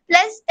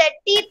 plus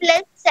 30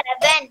 plus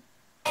 7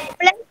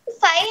 plus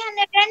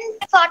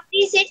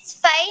 546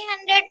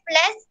 500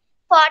 plus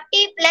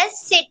 40 plus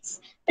 6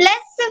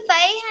 plus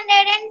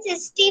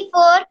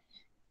 564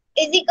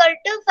 is equal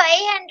to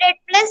 500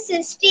 plus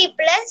 60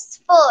 plus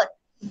 4.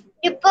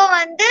 இப்போ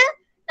வந்து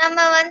நம்ம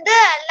வந்து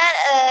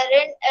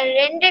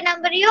ரெண்டு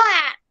நம்பரையும்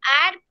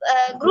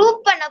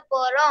குரூப் பண்ண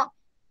போறோம்.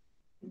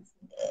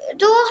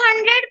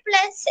 200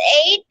 plus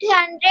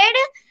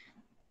 800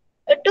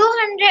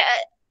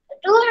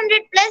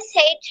 200 plus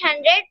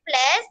 800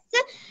 plus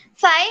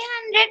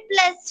 500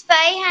 plus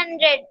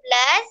 500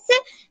 plus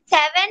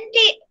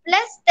 70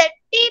 plus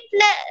 30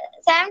 plus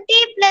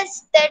 70 plus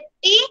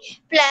 30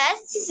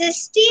 plus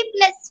 60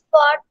 plus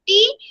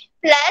 40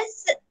 plus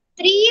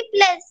 3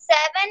 plus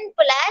 7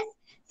 plus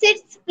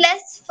 6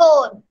 plus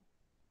 4.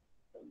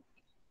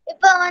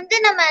 இப்போ வந்து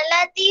நம்ம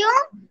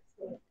எல்லாத்தையும்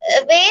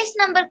பேஸ்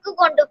நம்பருக்கு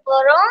கொண்டு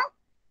போறோம்.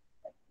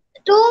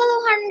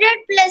 200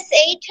 plus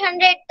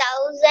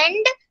 800,000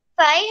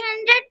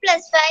 500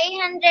 plus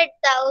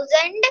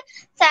 500,000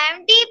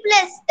 70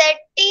 plus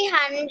 30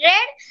 100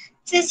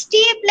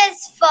 60 plus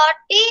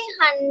 40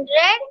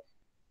 100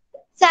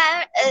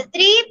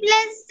 3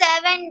 plus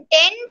 7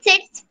 10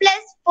 6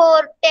 plus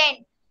 4 10.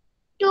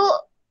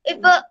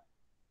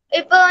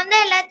 இப்போ வந்து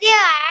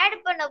எல்லாத்தையும் ஆட்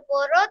பண்ண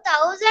போறோம்.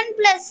 1000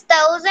 plus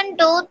 1000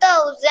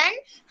 2000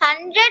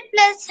 100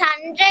 plus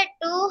 100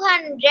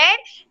 200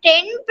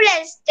 10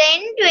 plus 10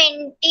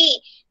 20.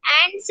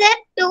 Answer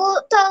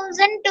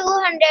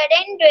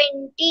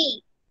 2220.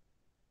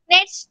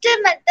 Next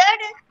method,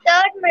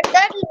 third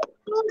method, left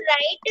to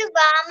right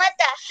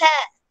vamataha.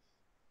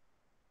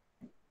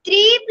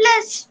 3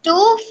 plus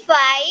 2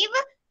 5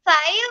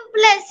 5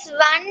 plus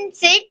 1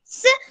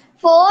 6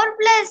 4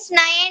 plus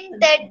 9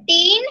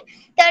 13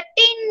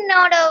 13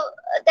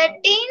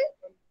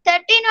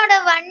 ஓட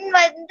 1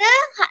 வந்து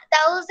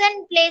 1000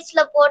 பிளேஸ்ல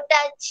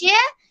போட்டாச்சு.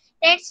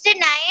 நெக்ஸ்ட்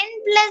 9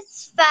 plus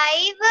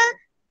 5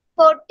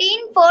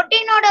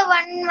 14 ஓட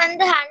 1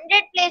 வந்து 100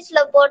 பிளேஸ்ல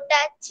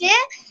போட்டாச்சு.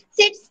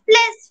 6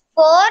 plus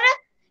 4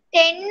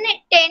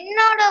 10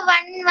 ஓட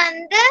 1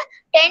 வந்து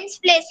 10th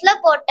பிளேஸ்ல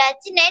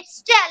போட்டாச்சு.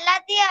 நெக்ஸ்ட்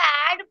எல்லாத்தையும்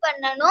ஆட்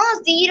பண்ணணும்.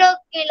 0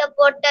 கீழே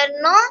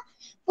போட்டுறணும்.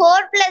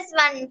 4 plus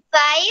 1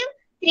 5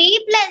 3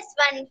 plus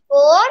 1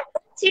 4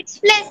 6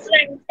 plus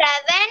 1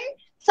 7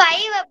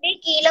 5 அப்படியே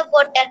கீழே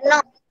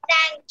போட்டுடணும்.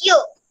 தேங்க்யூ.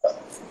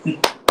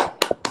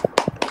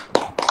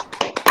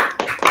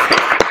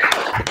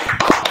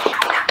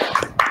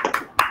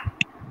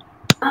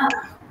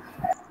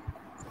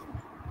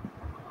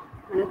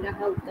 அனுகிரக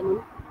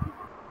உத்தமம்.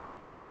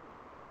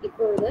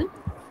 இப்பொழுது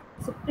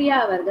சுப்ரியா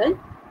அவர்கள்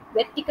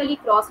வெர்டிகலி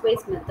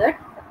கிராஸ்வைஸ் மெத்தட்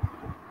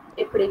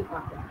எப்படின்னு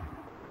பார்க்கலாம்.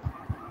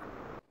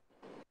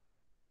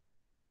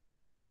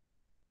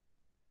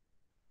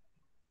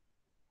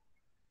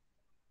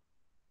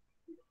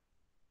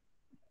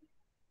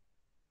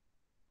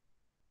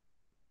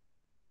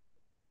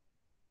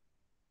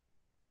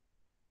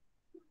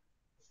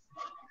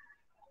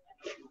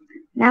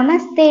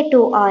 Namaste to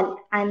all.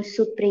 I'm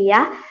Supriya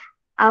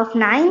of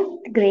 9th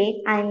grade.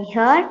 I'm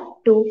here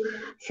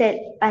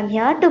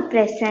to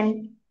present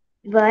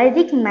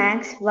Vedic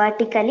Maths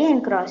vertically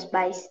and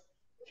crosswise,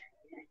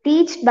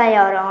 taught by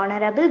our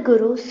Honorable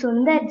Guru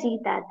Sundarji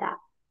Tata.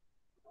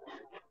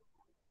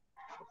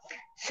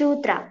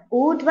 Sutra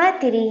Udva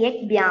Tiriyek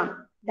Byam,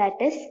 that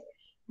is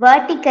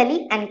vertically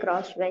and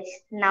crosswise.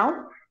 Now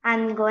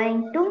I'm going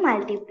to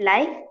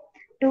multiply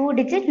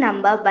 2-digit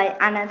number by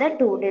another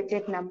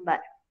 2-digit number.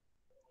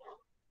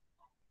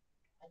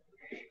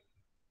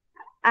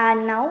 And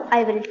now I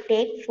will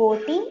take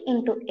 14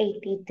 into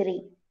 83.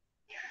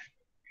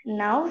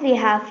 Now we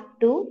have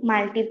to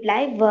multiply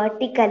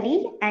vertically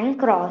and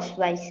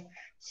crosswise.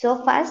 So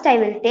first I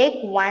will take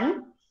 1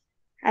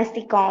 as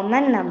the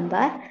common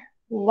number.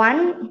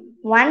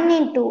 1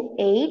 into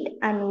 8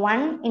 and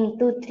 1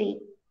 into 3.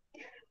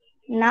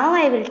 Now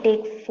I will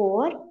take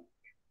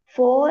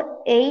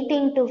 8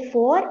 into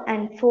 4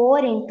 and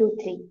 4 into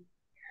 3.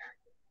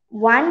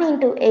 1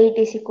 into 8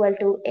 is equal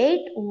to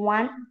 8,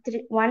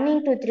 1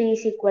 into 3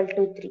 is equal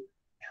to 3.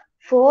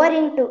 4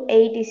 into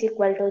 8 is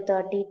equal to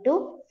 32,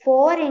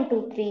 4 into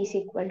 3 is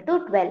equal to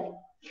 12.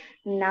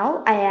 Now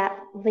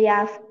we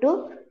have to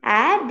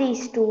add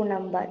these two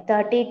numbers,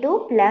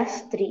 32 plus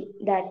 3,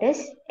 that is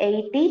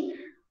 80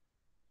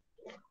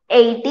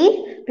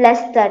 plus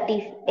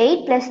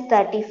 38 plus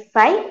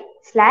 35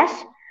 slash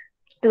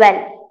 12.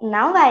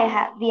 Now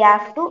we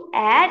have to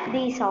add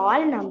these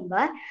all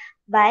number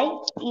by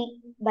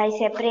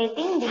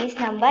separating these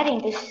number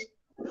into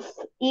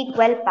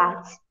equal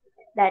parts.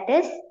 That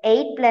is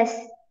 8 plus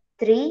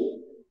 3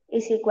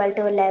 is equal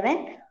to 11.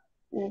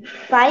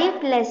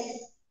 5 plus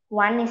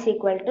 1 is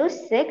equal to 6,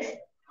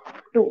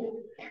 2.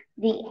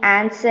 The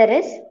answer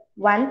is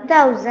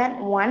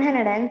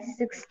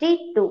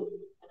 1162.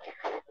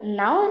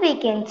 Now we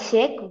can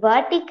check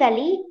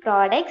vertically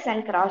products and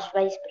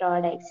crosswise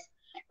products.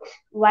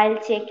 While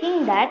checking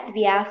that,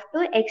 we have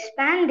to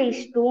expand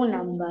these two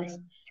numbers.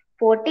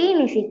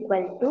 14 is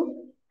equal to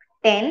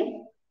 10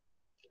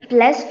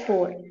 plus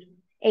 4.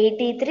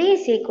 83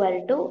 is equal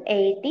to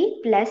 80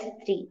 plus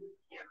 3.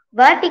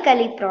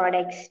 Vertically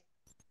products.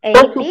 80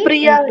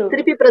 Supriya into...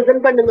 திருப்பி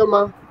present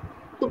பண்ணுங்கம்மா.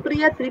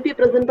 Supriya திருப்பி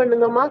present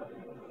பண்ணுங்கம்மா.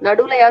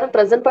 நடுவுல யாரும்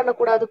present பண்ண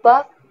கூடாதுப்பா.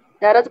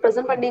 யாராவது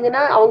present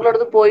பண்ணீங்கன்னா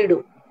அவங்களோடது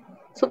போயிடும்.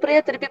 சுப்ரியா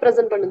திருப்பி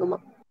present பண்ணுங்கம்மா.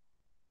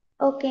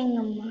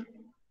 ஓகேங்கம்மா.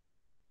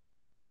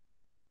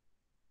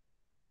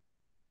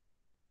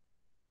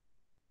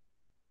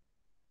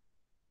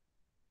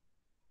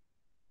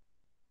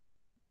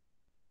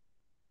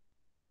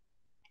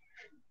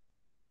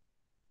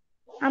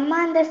 அம்மா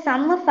அந்த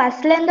சம்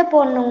ஃபர்ஸ்ட்ல இருந்து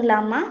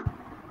போடணுங்களாமா?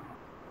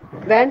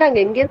 வேண்டாங்க,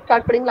 எங்கே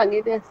ஸ்டார்ட் பண்ணீங்களோ அங்கே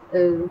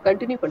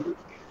கண்டினியூ பண்ணுங்க.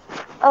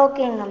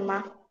 ஓகேங்கம்மா.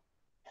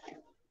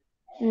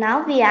 Now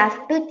we have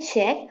to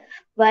check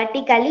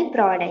vertically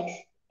products.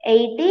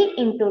 80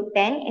 into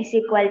 10 is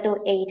equal to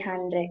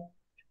 800.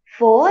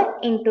 4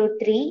 into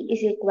 3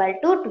 is equal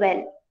to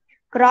 12.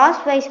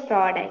 Crosswise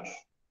products.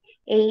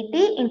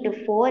 80 into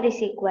 4 is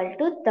equal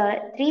to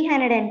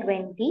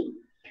 320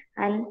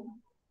 and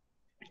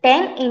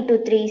 10 into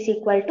 3 is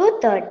equal to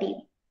 30.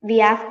 We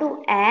have to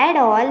add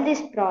all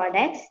these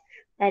products,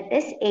 that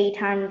is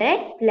 800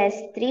 plus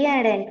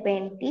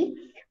 320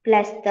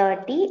 plus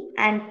 30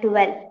 and 12.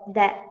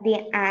 The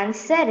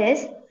answer is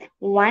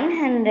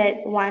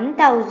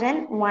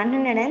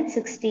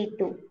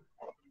 1162.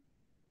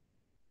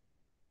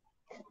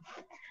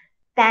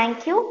 Thank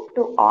you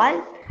to all.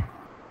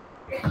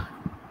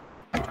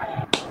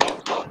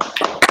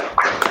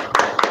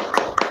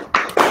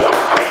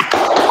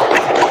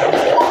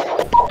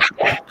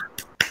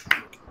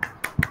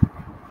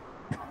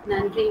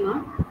 நன்றிமா.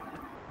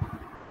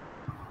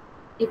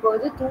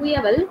 இப்போது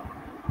தூயவள்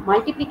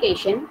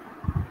multiplication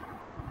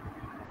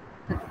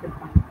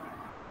கற்றுக்கலாம்.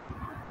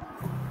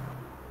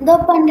 இதோ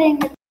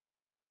பண்றேங்க.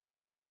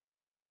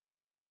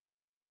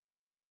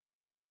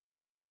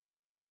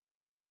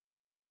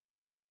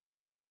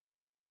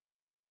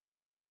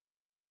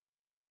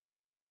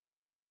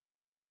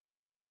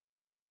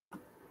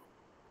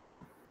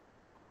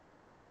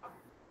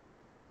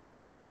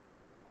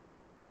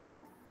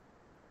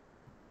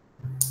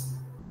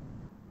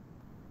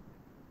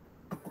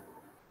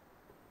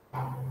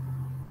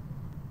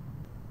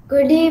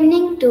 Good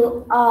evening to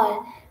all.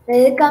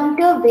 Welcome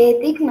to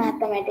Vedic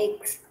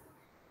Mathematics,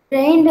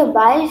 trained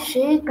by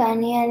Sri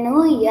Kanyanu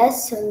S.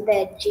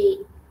 Sundarji.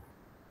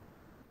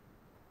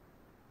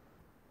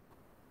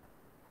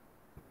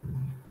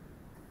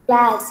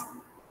 Class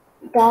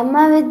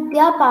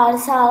Dharmavidya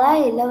Parsala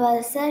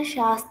Ilavasa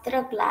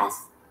Shastra class.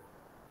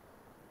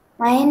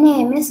 My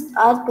name is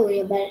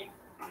Arthurable.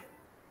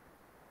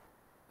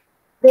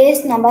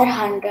 Base number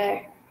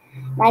 100.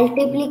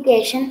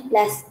 Multiplication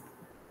plus.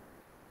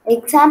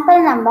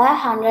 Example number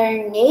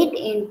 108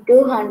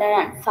 into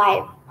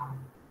 105.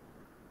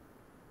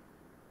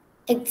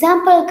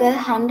 Example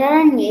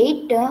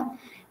 108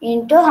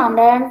 into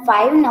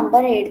 105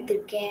 number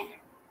எடுத்திருக்கேன்.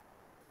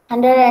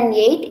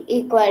 108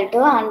 equal to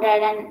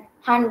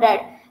 100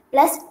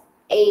 plus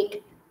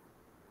 8.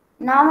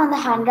 Now the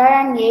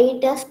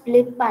 108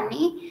 split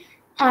பண்ணி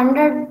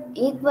 100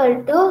 equal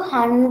to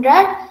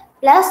 100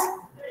 plus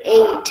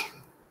 8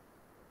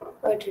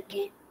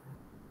 போட்டிருக்கேன்.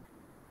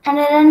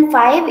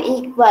 105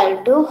 equal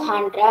to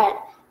 100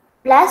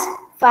 plus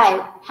 5.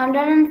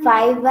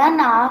 105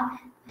 நான்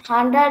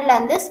 100ல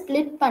இருந்து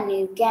split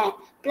பண்ணிருக்கேன்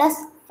plus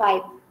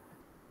 5.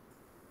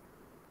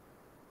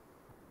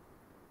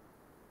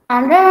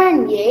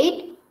 108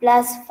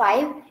 plus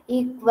 5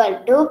 equal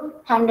to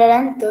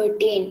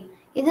 113.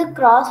 இது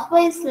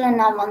crosswiseல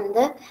நான்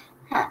வந்து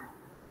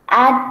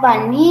add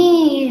பண்ணி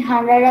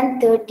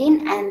 113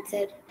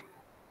 answer.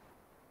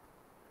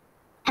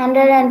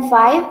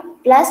 105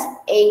 plus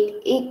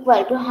 8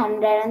 equal to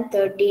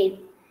 113.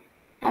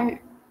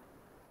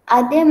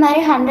 அதே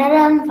மாதிரி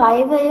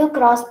 105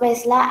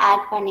 crosswiseல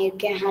add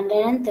பண்ணிருக்கேன்.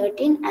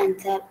 113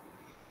 answer.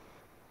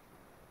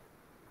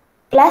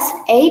 Plus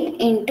 8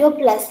 into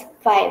plus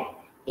 5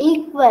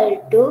 equal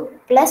to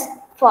plus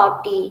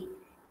 40.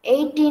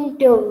 8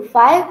 into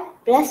 5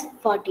 plus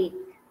 40.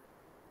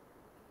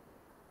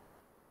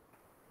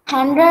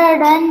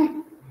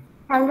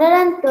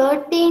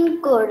 113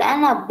 கூட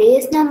நான்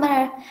பேஸ்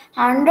நம்பர்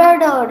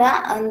 100ஓட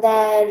அந்த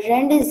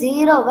 2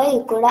 ஜீரோவை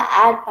கூட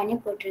ஆட் பண்ணி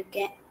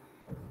போட்டிருக்கேன்.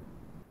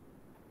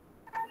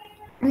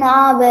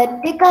 நான்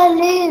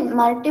வெர்டிகலி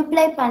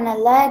மல்டிப்ளை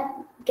பண்ணல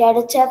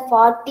கிடைச்ச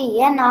 40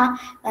 நான்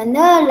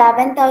வந்து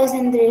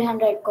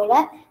 11,300 கூட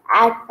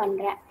ஆட்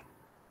பண்றேன்.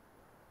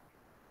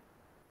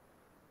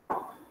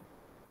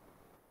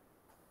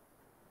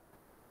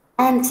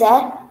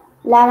 ஆன்சர்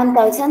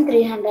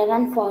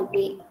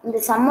 11,340. இந்த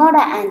சம்மோட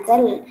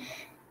ஆன்சர்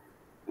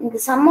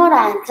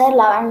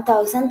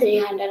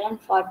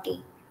 11,340.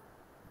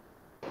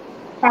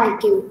 Thank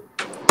you.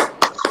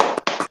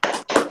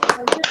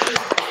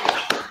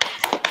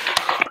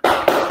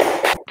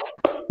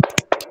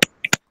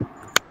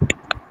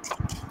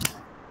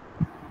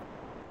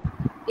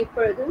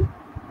 இப்பொழுது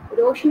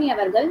ரோஷினி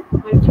அவர்கள்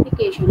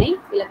மல்டிப்ளிகேஷனை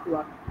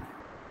விளக்குவார்.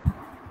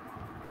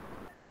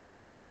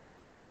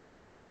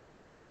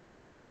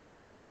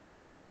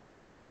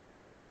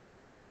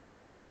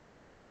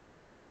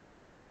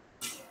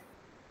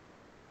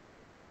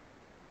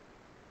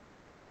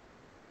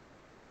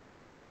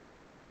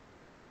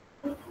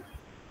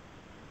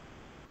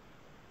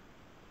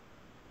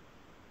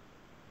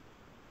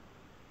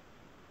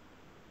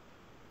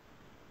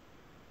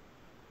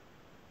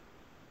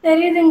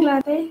 தெரியுதுங்களா?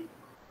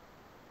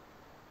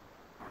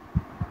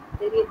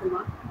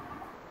 தெரியுதுமா?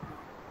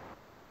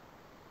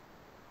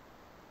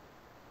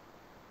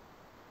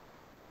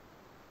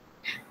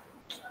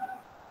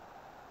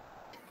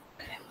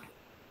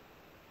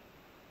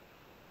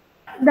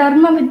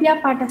 Dharmavidya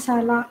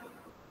Pathasala,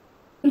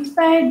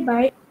 inspired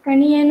by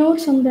Kaniyanu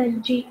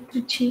Sundarji,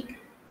 Trichy.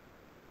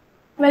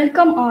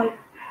 Welcome all.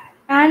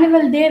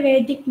 Annual Day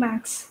Vedic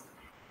Maths.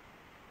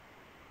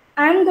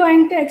 I am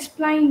going to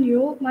explain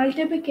you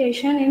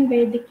multiplication in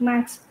Vedic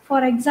Maths.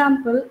 For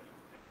example,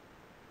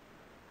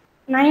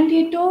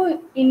 92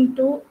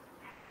 into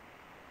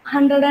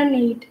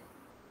 108.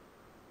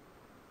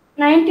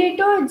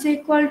 92 is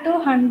equal to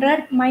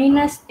 100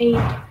 minus 8.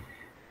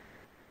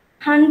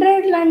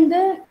 100ல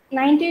இருந்து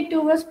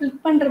 92 split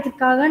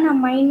பண்றதுக்காக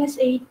நான் minus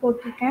 8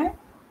 போட்டிருக்கேன்.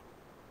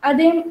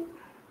 அதே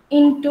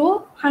into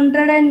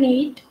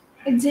 108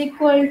 is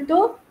equal to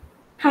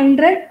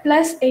 100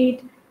 plus 8.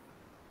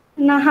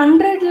 நான்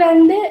 100ல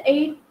இருந்து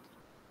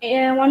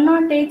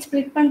 108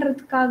 split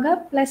பண்றதுக்காக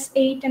plus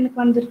 8 எனக்கு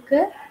வந்திருக்கு.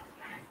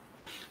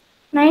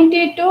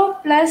 92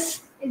 plus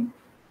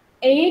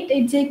 8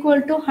 is equal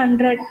to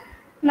 100.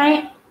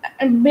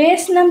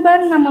 Base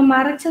number நம்ம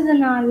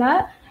மறைச்சதுனால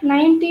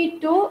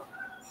 92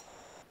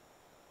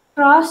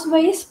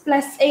 crosswise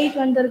plus 8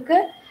 வந்திருக்கு.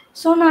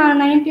 ஸோ நான்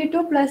 92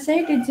 plus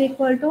 8 is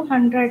equal to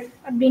 100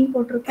 அப்படின்னு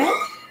போட்டிருக்கேன்.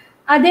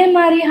 அதே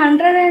மாதிரி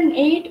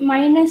 108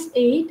 minus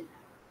 8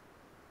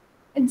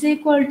 is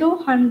equal to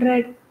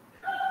 100.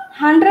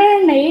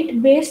 108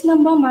 base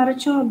number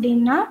மறைச்சோம்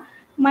அப்படின்னா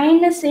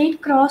 -8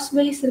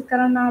 crosswise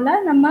இருக்கிறனால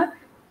நம்ம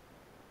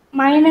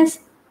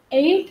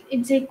 -8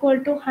 is equal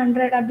to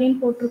 100 அப்படின்னு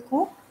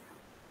போட்டிருக்கோம்.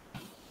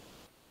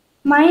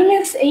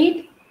 -8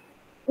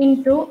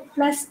 into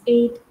plus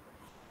 8.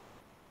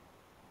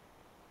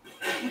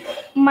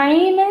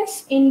 Minus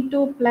into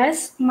plus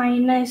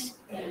minus.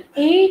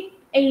 8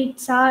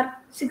 8s are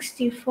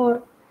 64.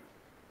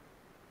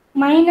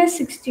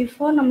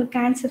 -64 நமக்கு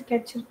ஆன்சர்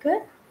கிடைச்சிருக்கு.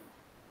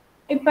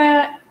 இப்போ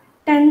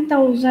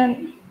 10,000.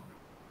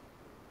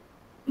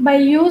 By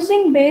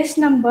using base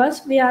numbers,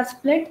 we are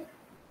split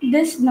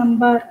this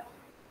number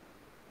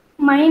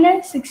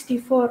minus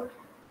 64.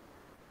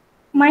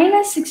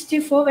 minus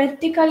 64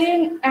 vertically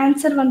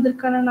answer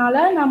வந்திருக்கிறதுனால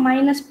நான்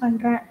minus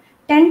பண்ணுறேன்.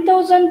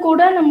 10,000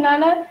 கூட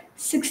நம்மளால்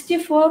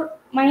 64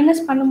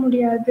 மைனஸ் பண்ண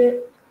முடியாது.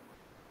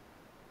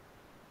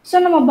 ஸோ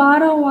நம்ம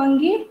பாரோ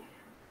வாங்கி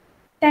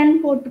 10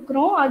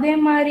 போட்டுக்கிறோம். அதே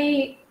மாதிரி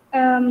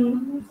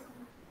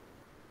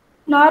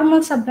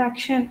நார்மல்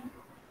சப்ராக்ஷன்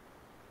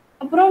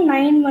அப்புறம்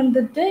 9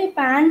 வந்துட்டு.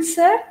 இப்போ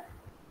ஆன்சர்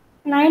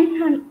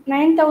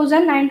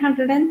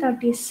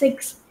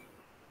 9,936.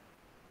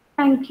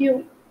 தேங்க்யூ.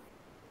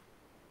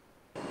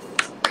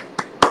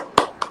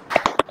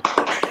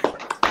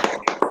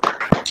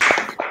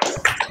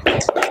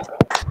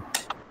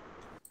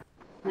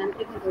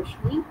 நன்றி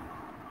ரோஷினி.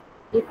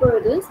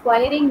 இப்பொழுது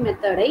ஸ்கொயரிங்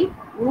மெத்தடை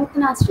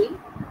நூத்னா ஸ்ரீ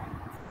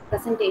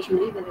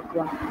பிரசன்டேஷனில்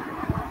விளக்குவார்.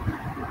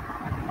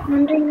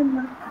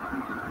 நன்றிங்கம்மா.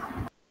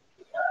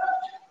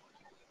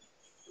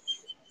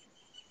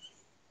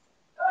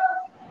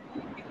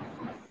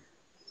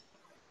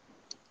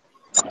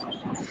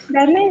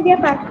 धर्म विद्या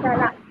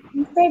पाठशाला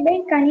inspired by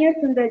Kanya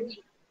Sundarji.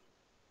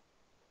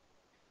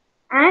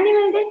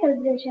 Annual Day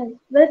celebration.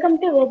 Welcome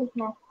to VEDIC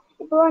Math.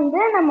 இப்போ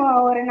நம்ம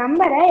ஒரு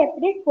நம்பரை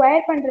எப்படி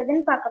ஸ்கொயர்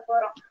பண்றதுன்னு பார்க்க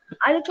போறோம்.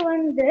 அதுக்கு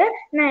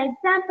நான்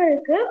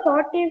எக்ஸாம்பிளுக்கு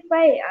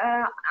 45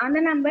 அந்த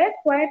நம்பரை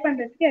ஸ்கொயர்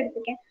பண்றதுக்கு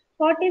எடுத்துக்கேன்.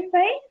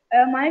 45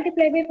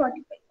 மல்டிப்ளை பை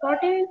 45.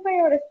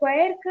 45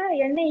 ஸ்கொயருக்கு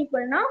என்ன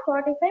ஈக்குவல்னா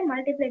 45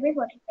 மல்டிப்ளை பை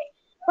 45.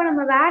 இப்போ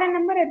நம்ம வேற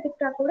நம்பர்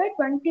எடுத்துக்கிட்டா கூட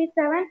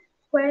 27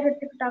 ஸ்கொயர்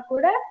எடுத்துக்கிட்டா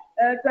கூட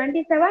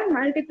 27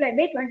 மல்டிப்ளை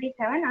பை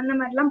 27 அந்த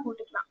மாதிரிலாம்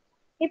போட்டுக்கலாம்.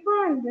 இப்போ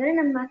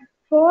நம்ம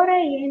 4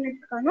 ஏன்னு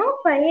எடுத்துக்கணும்,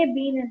 5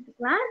 பின்னு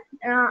எடுத்துக்கலாம்.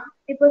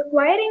 இப்போ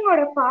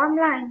ஸ்கொயரிங்கோட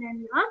ஃபார்முலா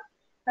என்னன்னா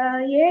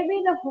AB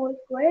the whole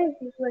square is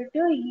equal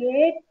to A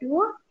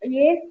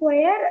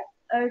square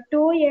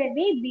 2AB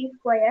B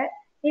square.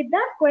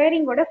 இதுதான்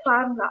ஸ்கொயரிங்கோட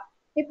ஃபார்முலா.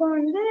 இப்போ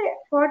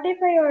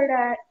 45ஓட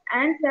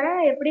ஆன்சரை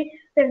எப்படி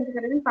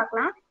தெரிஞ்சுக்கிறதுன்னு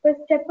பார்க்கலாம்.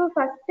 இப்போ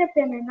ஃபர்ஸ்ட்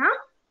ஸ்டெப் என்னன்னா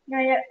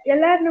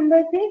எல்லா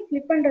நம்பர்ஸையும்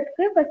ஸ்பிளிட்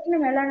பண்றதுக்கு ஃபர்ஸ்ட்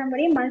நம்ம எல்லா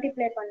நம்பரையும்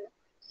மல்டிப்ளை பண்ணணும்.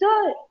 So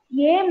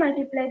A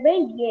multiply by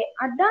A,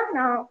 அதான்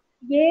நான்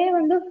A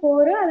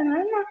 4,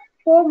 அதனால நான்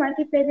 4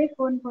 மல்டிப்ளை பை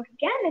 4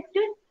 போட்டிருக்கேன். Next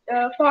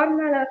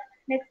formula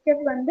next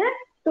step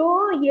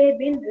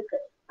 2AB இருக்கு,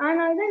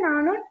 அதனால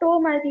நானும் 2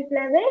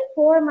 மல்டிப்ளை பை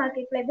 4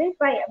 மல்டிப்ளை பை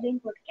 5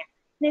 அப்படின்னு போட்டிருக்கேன்.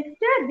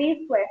 நெக்ஸ்ட் B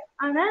ஸ்கொயர்,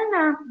 அதனால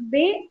நான் B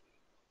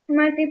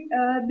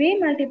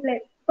மல்டிப்ளை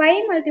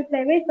 5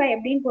 மல்டிப்ளை பை 5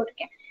 அப்படின்னு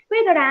போட்டிருக்கேன். இப்போ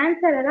இதோட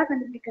ஆன்சர் எல்லாம்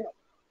கண்டுபிடிக்கணும்.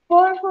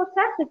 4 4s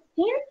are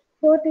 16,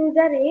 4 2s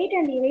are 8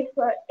 and 8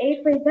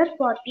 5s are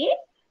 40,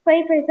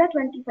 5 5s are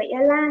 25.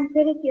 எல்லா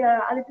ஆன்சரும்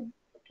அதுக்கு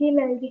கீழே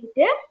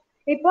எழுதிக்கிட்டு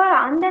இப்போ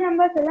அந்த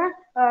நம்பர்ஸ் எல்லாம்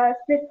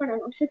ஸ்ப்ளிட்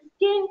பண்ணணும்.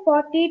 16,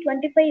 40,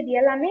 25 இது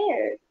எல்லாமே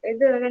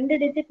இது 2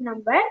 டிஜிட்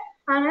நம்பர்,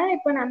 அதனால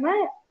இப்போ நம்ம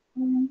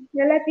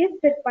எல்லாத்தையும்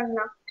ஸ்ப்ளிட்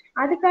பண்ணலாம்.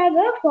 அதுக்காக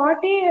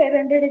 40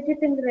 2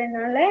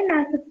 டிஜிட்ங்கிறதுனால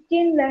நான்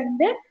 16ல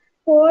இருந்து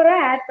 4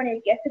 ஆட்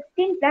பண்ணியிருக்கேன்.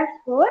 16 plus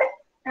 4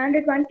 and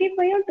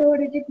 25 2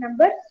 digit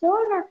number, so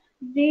நான்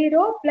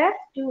 0 plus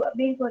 2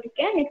 அப்படின்னு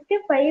போட்டிருக்கேன். நெக்ஸ்ட்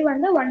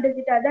 5 1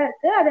 டிஜிட்டா தான்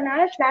இருக்கு, அதனால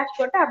ஸ்லாஷ்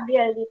போட்டு அப்படியே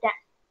எழுதிட்டேன்.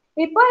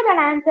 இப்போ இதோட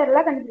ஆன்சர்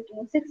எல்லாம்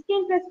கண்டுபிடிக்கணும்.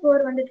 16 plus 4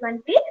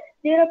 20,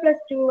 0 plus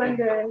 2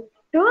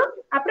 2,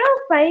 அப்புறம்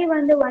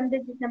 5 1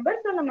 டிஜிட் நம்பர்,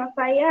 ஸோ நம்ம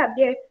 5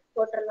 அப்படியே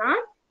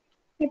போட்டுடலாம்.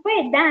 இப்போ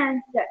இதுதான்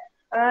ஆன்சர்.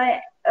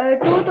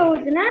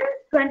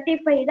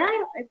 2025 தான்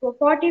இப்போ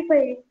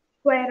 45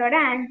 ஸ்கொயரோட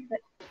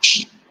ஆன்சர்.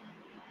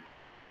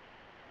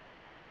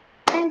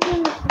 தேங்க்யூ.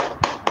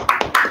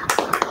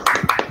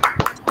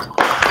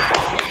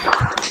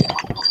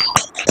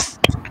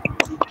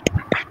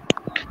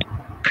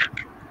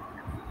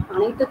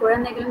 அனைத்து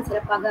குழந்தைகளும்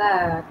சிறப்பாக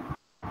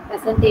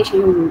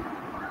பிரசன்டேஷன்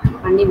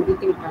பண்ணி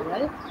முடித்து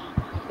விட்டார்கள்.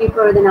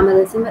 இப்பொழுது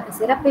நமது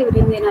சிறப்பு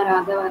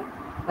விருந்தினராக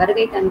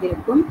வருகை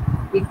தந்திருக்கும்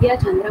வித்யா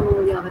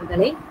சந்திரமௌலி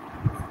அவர்களை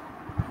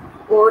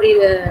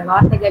ஓரிரு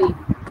வார்த்தைகள்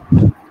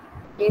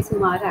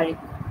பேசுமாறு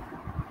அழைக்கிறேன்.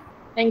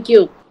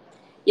 தேங்க்யூ.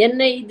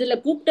 என்னை இதுல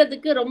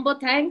கூப்பிட்டதுக்கு ரொம்ப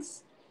தேங்க்ஸ்.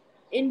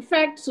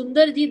 இன்ஃபேக்ட்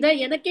சுந்தர்ஜி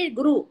தான் எனக்கே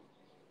குரு.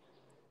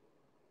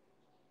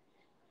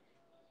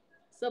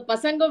 ஸோ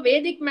பசங்க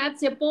வேதிக்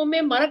மேத்ஸ் எப்பவுமே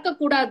மறக்க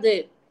கூடாது,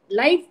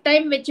 லைஃப்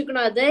டைம்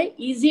வச்சுக்கணும். அது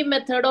easy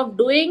method of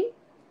doing.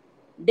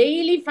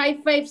 Daily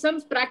 5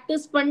 sums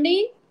practice பண்ணி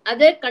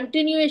அதை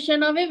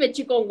கண்டினியூஷனாகவே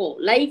வச்சுக்கோங்க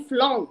லைஃப்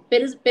லாங்.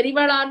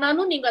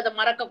 பெரிவாளானாலும் நீங்கள் அதை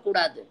மறக்க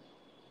கூடாது.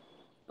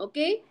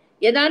 ஓகே,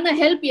 ஏதான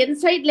ஹெல்ப் என்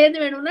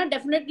சைட்லேருந்து வேணும்னா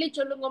டெஃபினெட்லி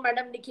சொல்லுங்க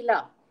madam Nikhila,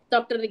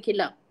 doctor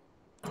Nikhila.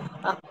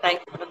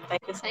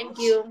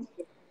 Thank you.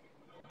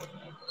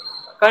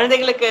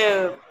 குழந்தைகளுக்கு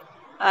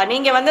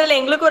நீங்க வந்ததுல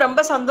எங்களுக்கும்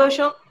ரொம்ப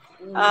சந்தோஷம்.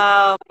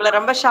 உங்களை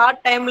ரொம்ப ஷார்ட்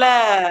டைம்ல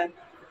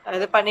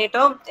இது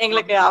பண்ணிட்டோம்.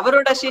 எங்களுக்கு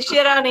அவரோட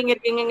சிஷ்யரா நீங்க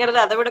இருக்கீங்கிறது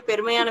அதை விட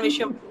பெருமையான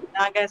விஷயம்.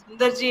 நாங்க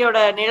சுந்தர்ஜியோட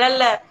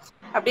நிழல்ல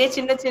அப்படியே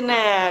சின்ன சின்ன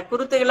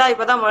குருத்துகளா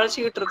இப்பதான்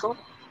முளைச்சுக்கிட்டு இருக்கோம்.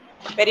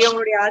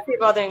 பெரியவங்களுடைய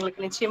ஆசீர்வாதம்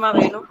எங்களுக்கு நிச்சயமா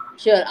வேணும்.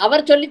 ஷூர்.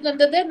 அவர் சொல்லி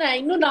தந்ததை நான்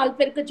இன்னும் 4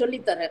 பேருக்கு சொல்லி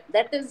தரேன்.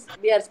 That is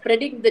we are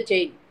spreading the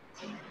chain.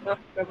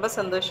 ரொம்ப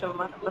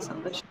சந்தோஷமா, ரொம்ப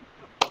சந்தோஷம்.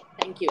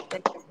 தேங்க்யூ.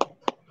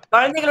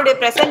 குழந்தைகளுடைய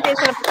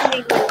பிரசன்டேஷன் பத்தி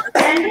நீங்க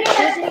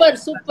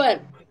சூப்பர் சூப்பர்.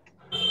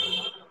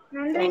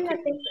 நன்றிங்க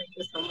அத்தை.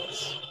 Thank you so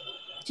much.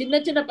 சின்ன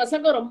சின்ன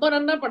பசங்க ரொம்ப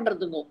நல்லா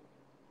பண்றதுங்க.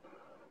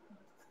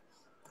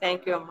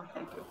 தேங்க்யூ அம்மா.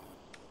 Thank you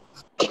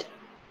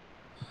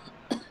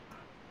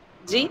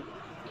G.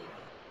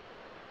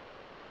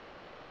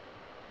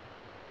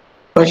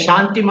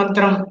 சாந்தி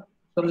மந்திரம்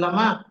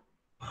சொல்லலாமா?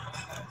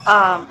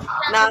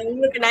 நான்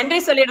உங்களுக்கு நன்றி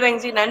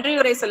சொல்லிடுறேன் ஜி. நன்றி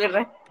உரை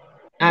சொல்லிடுறேன்.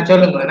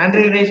 சொல்லுங்க.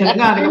 நன்றி உரை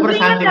சொல்லுங்க. அதுக்கப்புறம்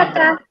சாந்தி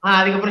மந்திரம்.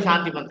 அதுக்கப்புறம்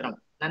சாந்தி மந்திரம்.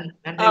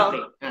 நன்றி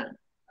உரை.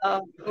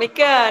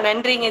 மிக்க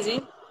நன்றிங்க ஜி.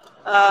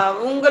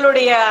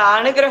 உங்களுடைய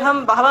அனுகிரகம்,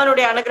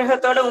 பகவானுடைய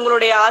அனுகிரகத்தோட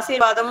உங்களுடைய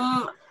ஆசீர்வாதமும்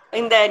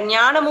இந்த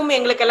ஞானமும்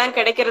எங்களுக்கு எல்லாம்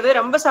கிடைக்கிறது.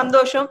 ரொம்ப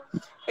சந்தோஷம்.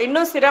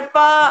 இன்னும்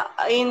சிறப்பா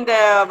இந்த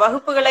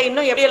வகுப்புகளை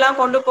இன்னும் எப்படியெல்லாம்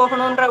கொண்டு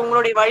போகணும்ன்ற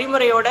உங்களுடைய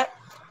வழிமுறையோட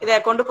இதை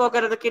கொண்டு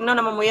போகிறதுக்கு இன்னும்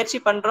நம்ம முயற்சி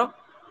பண்றோம்.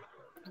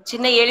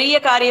 சின்ன எளிய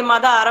காரியமா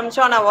தான்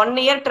ஆரம்பிச்சோம். ஆனா 1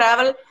 year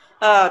டிராவல்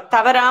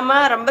தவறாம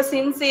ரொம்ப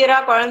சின்சியரா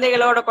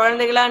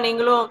குழந்தைகளா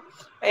நீங்களும்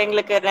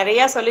எங்களுக்கு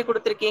நிறைய சொல்லி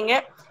கொடுத்துருக்கீங்க.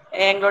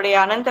 எங்களுடைய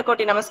அனந்த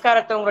கோட்டி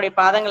நமஸ்காரத்தை உங்களுடைய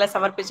பாதங்களை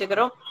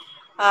சமர்ப்பிச்சுக்கிறோம்.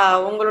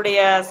 உங்களுடைய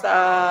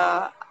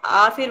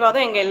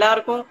ஆசீர்வாதம் எங்க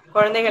எல்லாருக்கும்,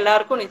 குழந்தைகள்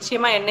எல்லாருக்கும்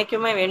நிச்சயமா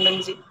என்னைக்குமே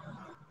வேண்டும் ஜி.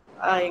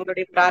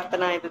 எங்களுடைய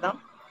பிரார்த்தனை இதுதான்.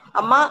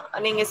 அம்மா,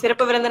 நீங்க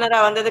சிறப்பு விருந்தினரா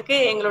வந்ததுக்கு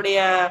எங்களுடைய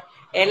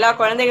எல்லா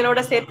குழந்தைகளோட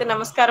சேர்த்து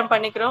நமஸ்காரம்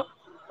பண்ணிக்கிறோம்.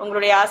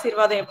 உங்களுடைய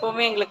ஆசீர்வாதம்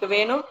எப்பவுமே எங்களுக்கு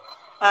வேணும்.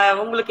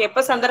 உங்களுக்கு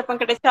எப்ப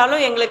சந்தர்ப்பம்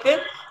கிடைச்சாலும் எங்களுக்கு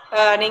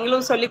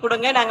நீங்களும் சொல்லி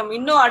கொடுங்க. நாங்க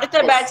இன்னும் அடுத்த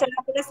பேட்ச்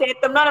எல்லாம் கூட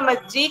சேர்த்தோம்னா நம்ம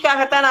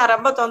ஜிக்காகத்தான் நான்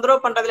ரொம்ப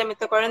தொந்தரவு பண்றதுல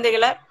மித்த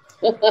குழந்தைகளை.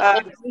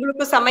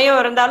 உங்களுக்கும் சமயம்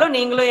இருந்தாலும்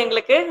நீங்களும்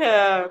எங்களுக்கு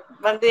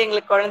வந்து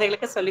எங்களுக்கு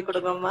குழந்தைகளுக்கு சொல்லி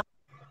கொடுங்கம்மா.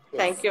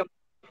 தேங்க்யூ.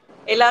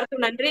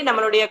 எல்லாருக்கும் நன்றி.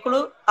 நம்மளுடைய குழு,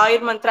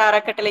 ஆயுர் மந்த்ரா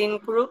அறக்கட்டளையின்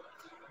குழு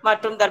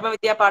மற்றும் தர்ம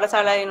வித்யா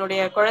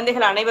பாடசாலையினுடைய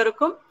குழந்தைகள்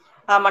அனைவருக்கும்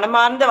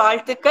மனமார்ந்த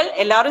வாழ்த்துக்கள்.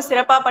 எல்லாரும்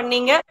சிறப்பா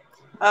பண்ணீங்க.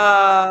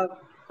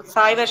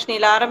 சாய்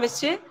வர்ஷினியில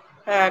ஆரம்பிச்சு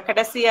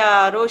கடைசியா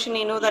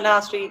ரோஷினி, நூதனா,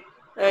 ஸ்ரீ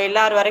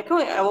எல்லாரும்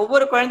வரைக்கும்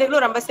ஒவ்வொரு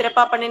குழந்தைகளும் ரொம்ப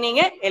சிறப்பா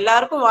பண்ணினீங்க.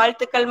 எல்லாருக்கும்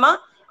வாழ்த்துக்கள்மா.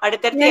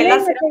 அடுத்தடுத்து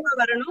எல்லாம் சிறப்பா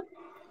வரணும்.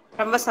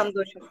 ரொம்ப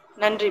சந்தோஷம்.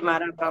 நன்றி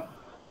மாராபா.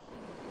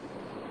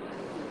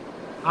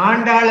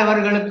 ஆண்டாள்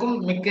அவர்களுக்கும்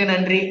மிக்க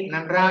நன்றி.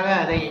 நன்றாக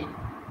அதை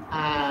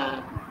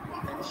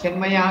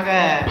செம்மையாக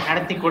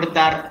நடத்தி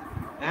கொடுத்தார்.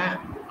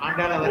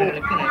 ஆண்டாள்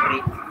அவர்களுக்கு நன்றி.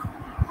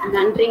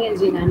 நன்றிங்க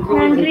ஜி.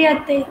 நன்றி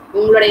அத்தை.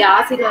 உங்களுடைய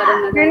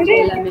ஆசீர்வாதம்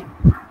எல்லாமே.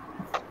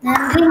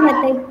 நன்றிங்க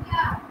அத்தை.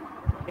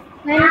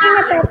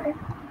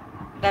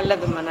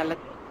 நல்லதும்மா,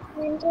 நல்லது.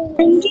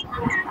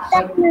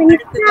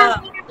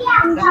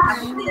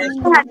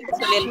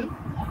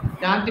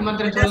 சாந்தி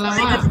மந்திரம்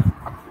சொல்லலாமா?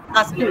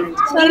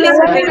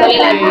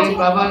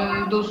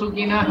 பவந்து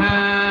சுகினஹ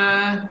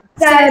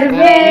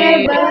சர்வே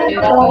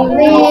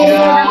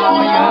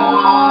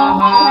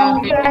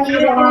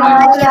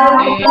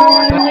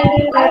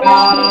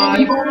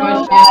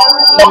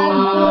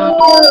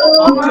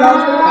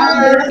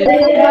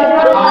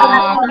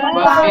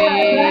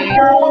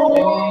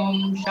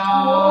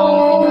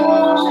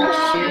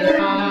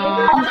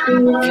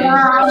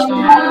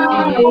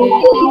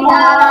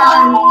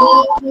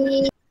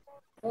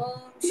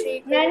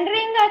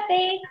நன்றிங்க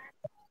அத்தை.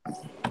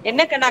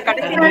 என்னக்கா நான்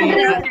கடைசி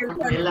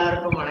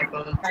எல்லாருக்கும்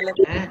வணக்கம்.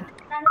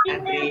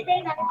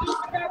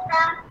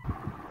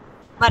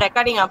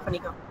 ரெக்கார்டிங் ஆஃப்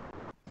பண்ணிக்கோ.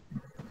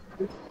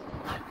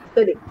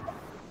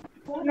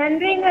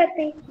 நன்றிங்க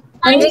அத்தை.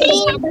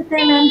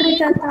 நன்றி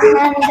தாத்தா.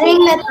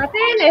 நன்றிங்க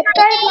அத்தை. லெஃப்ட்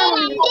சைடுல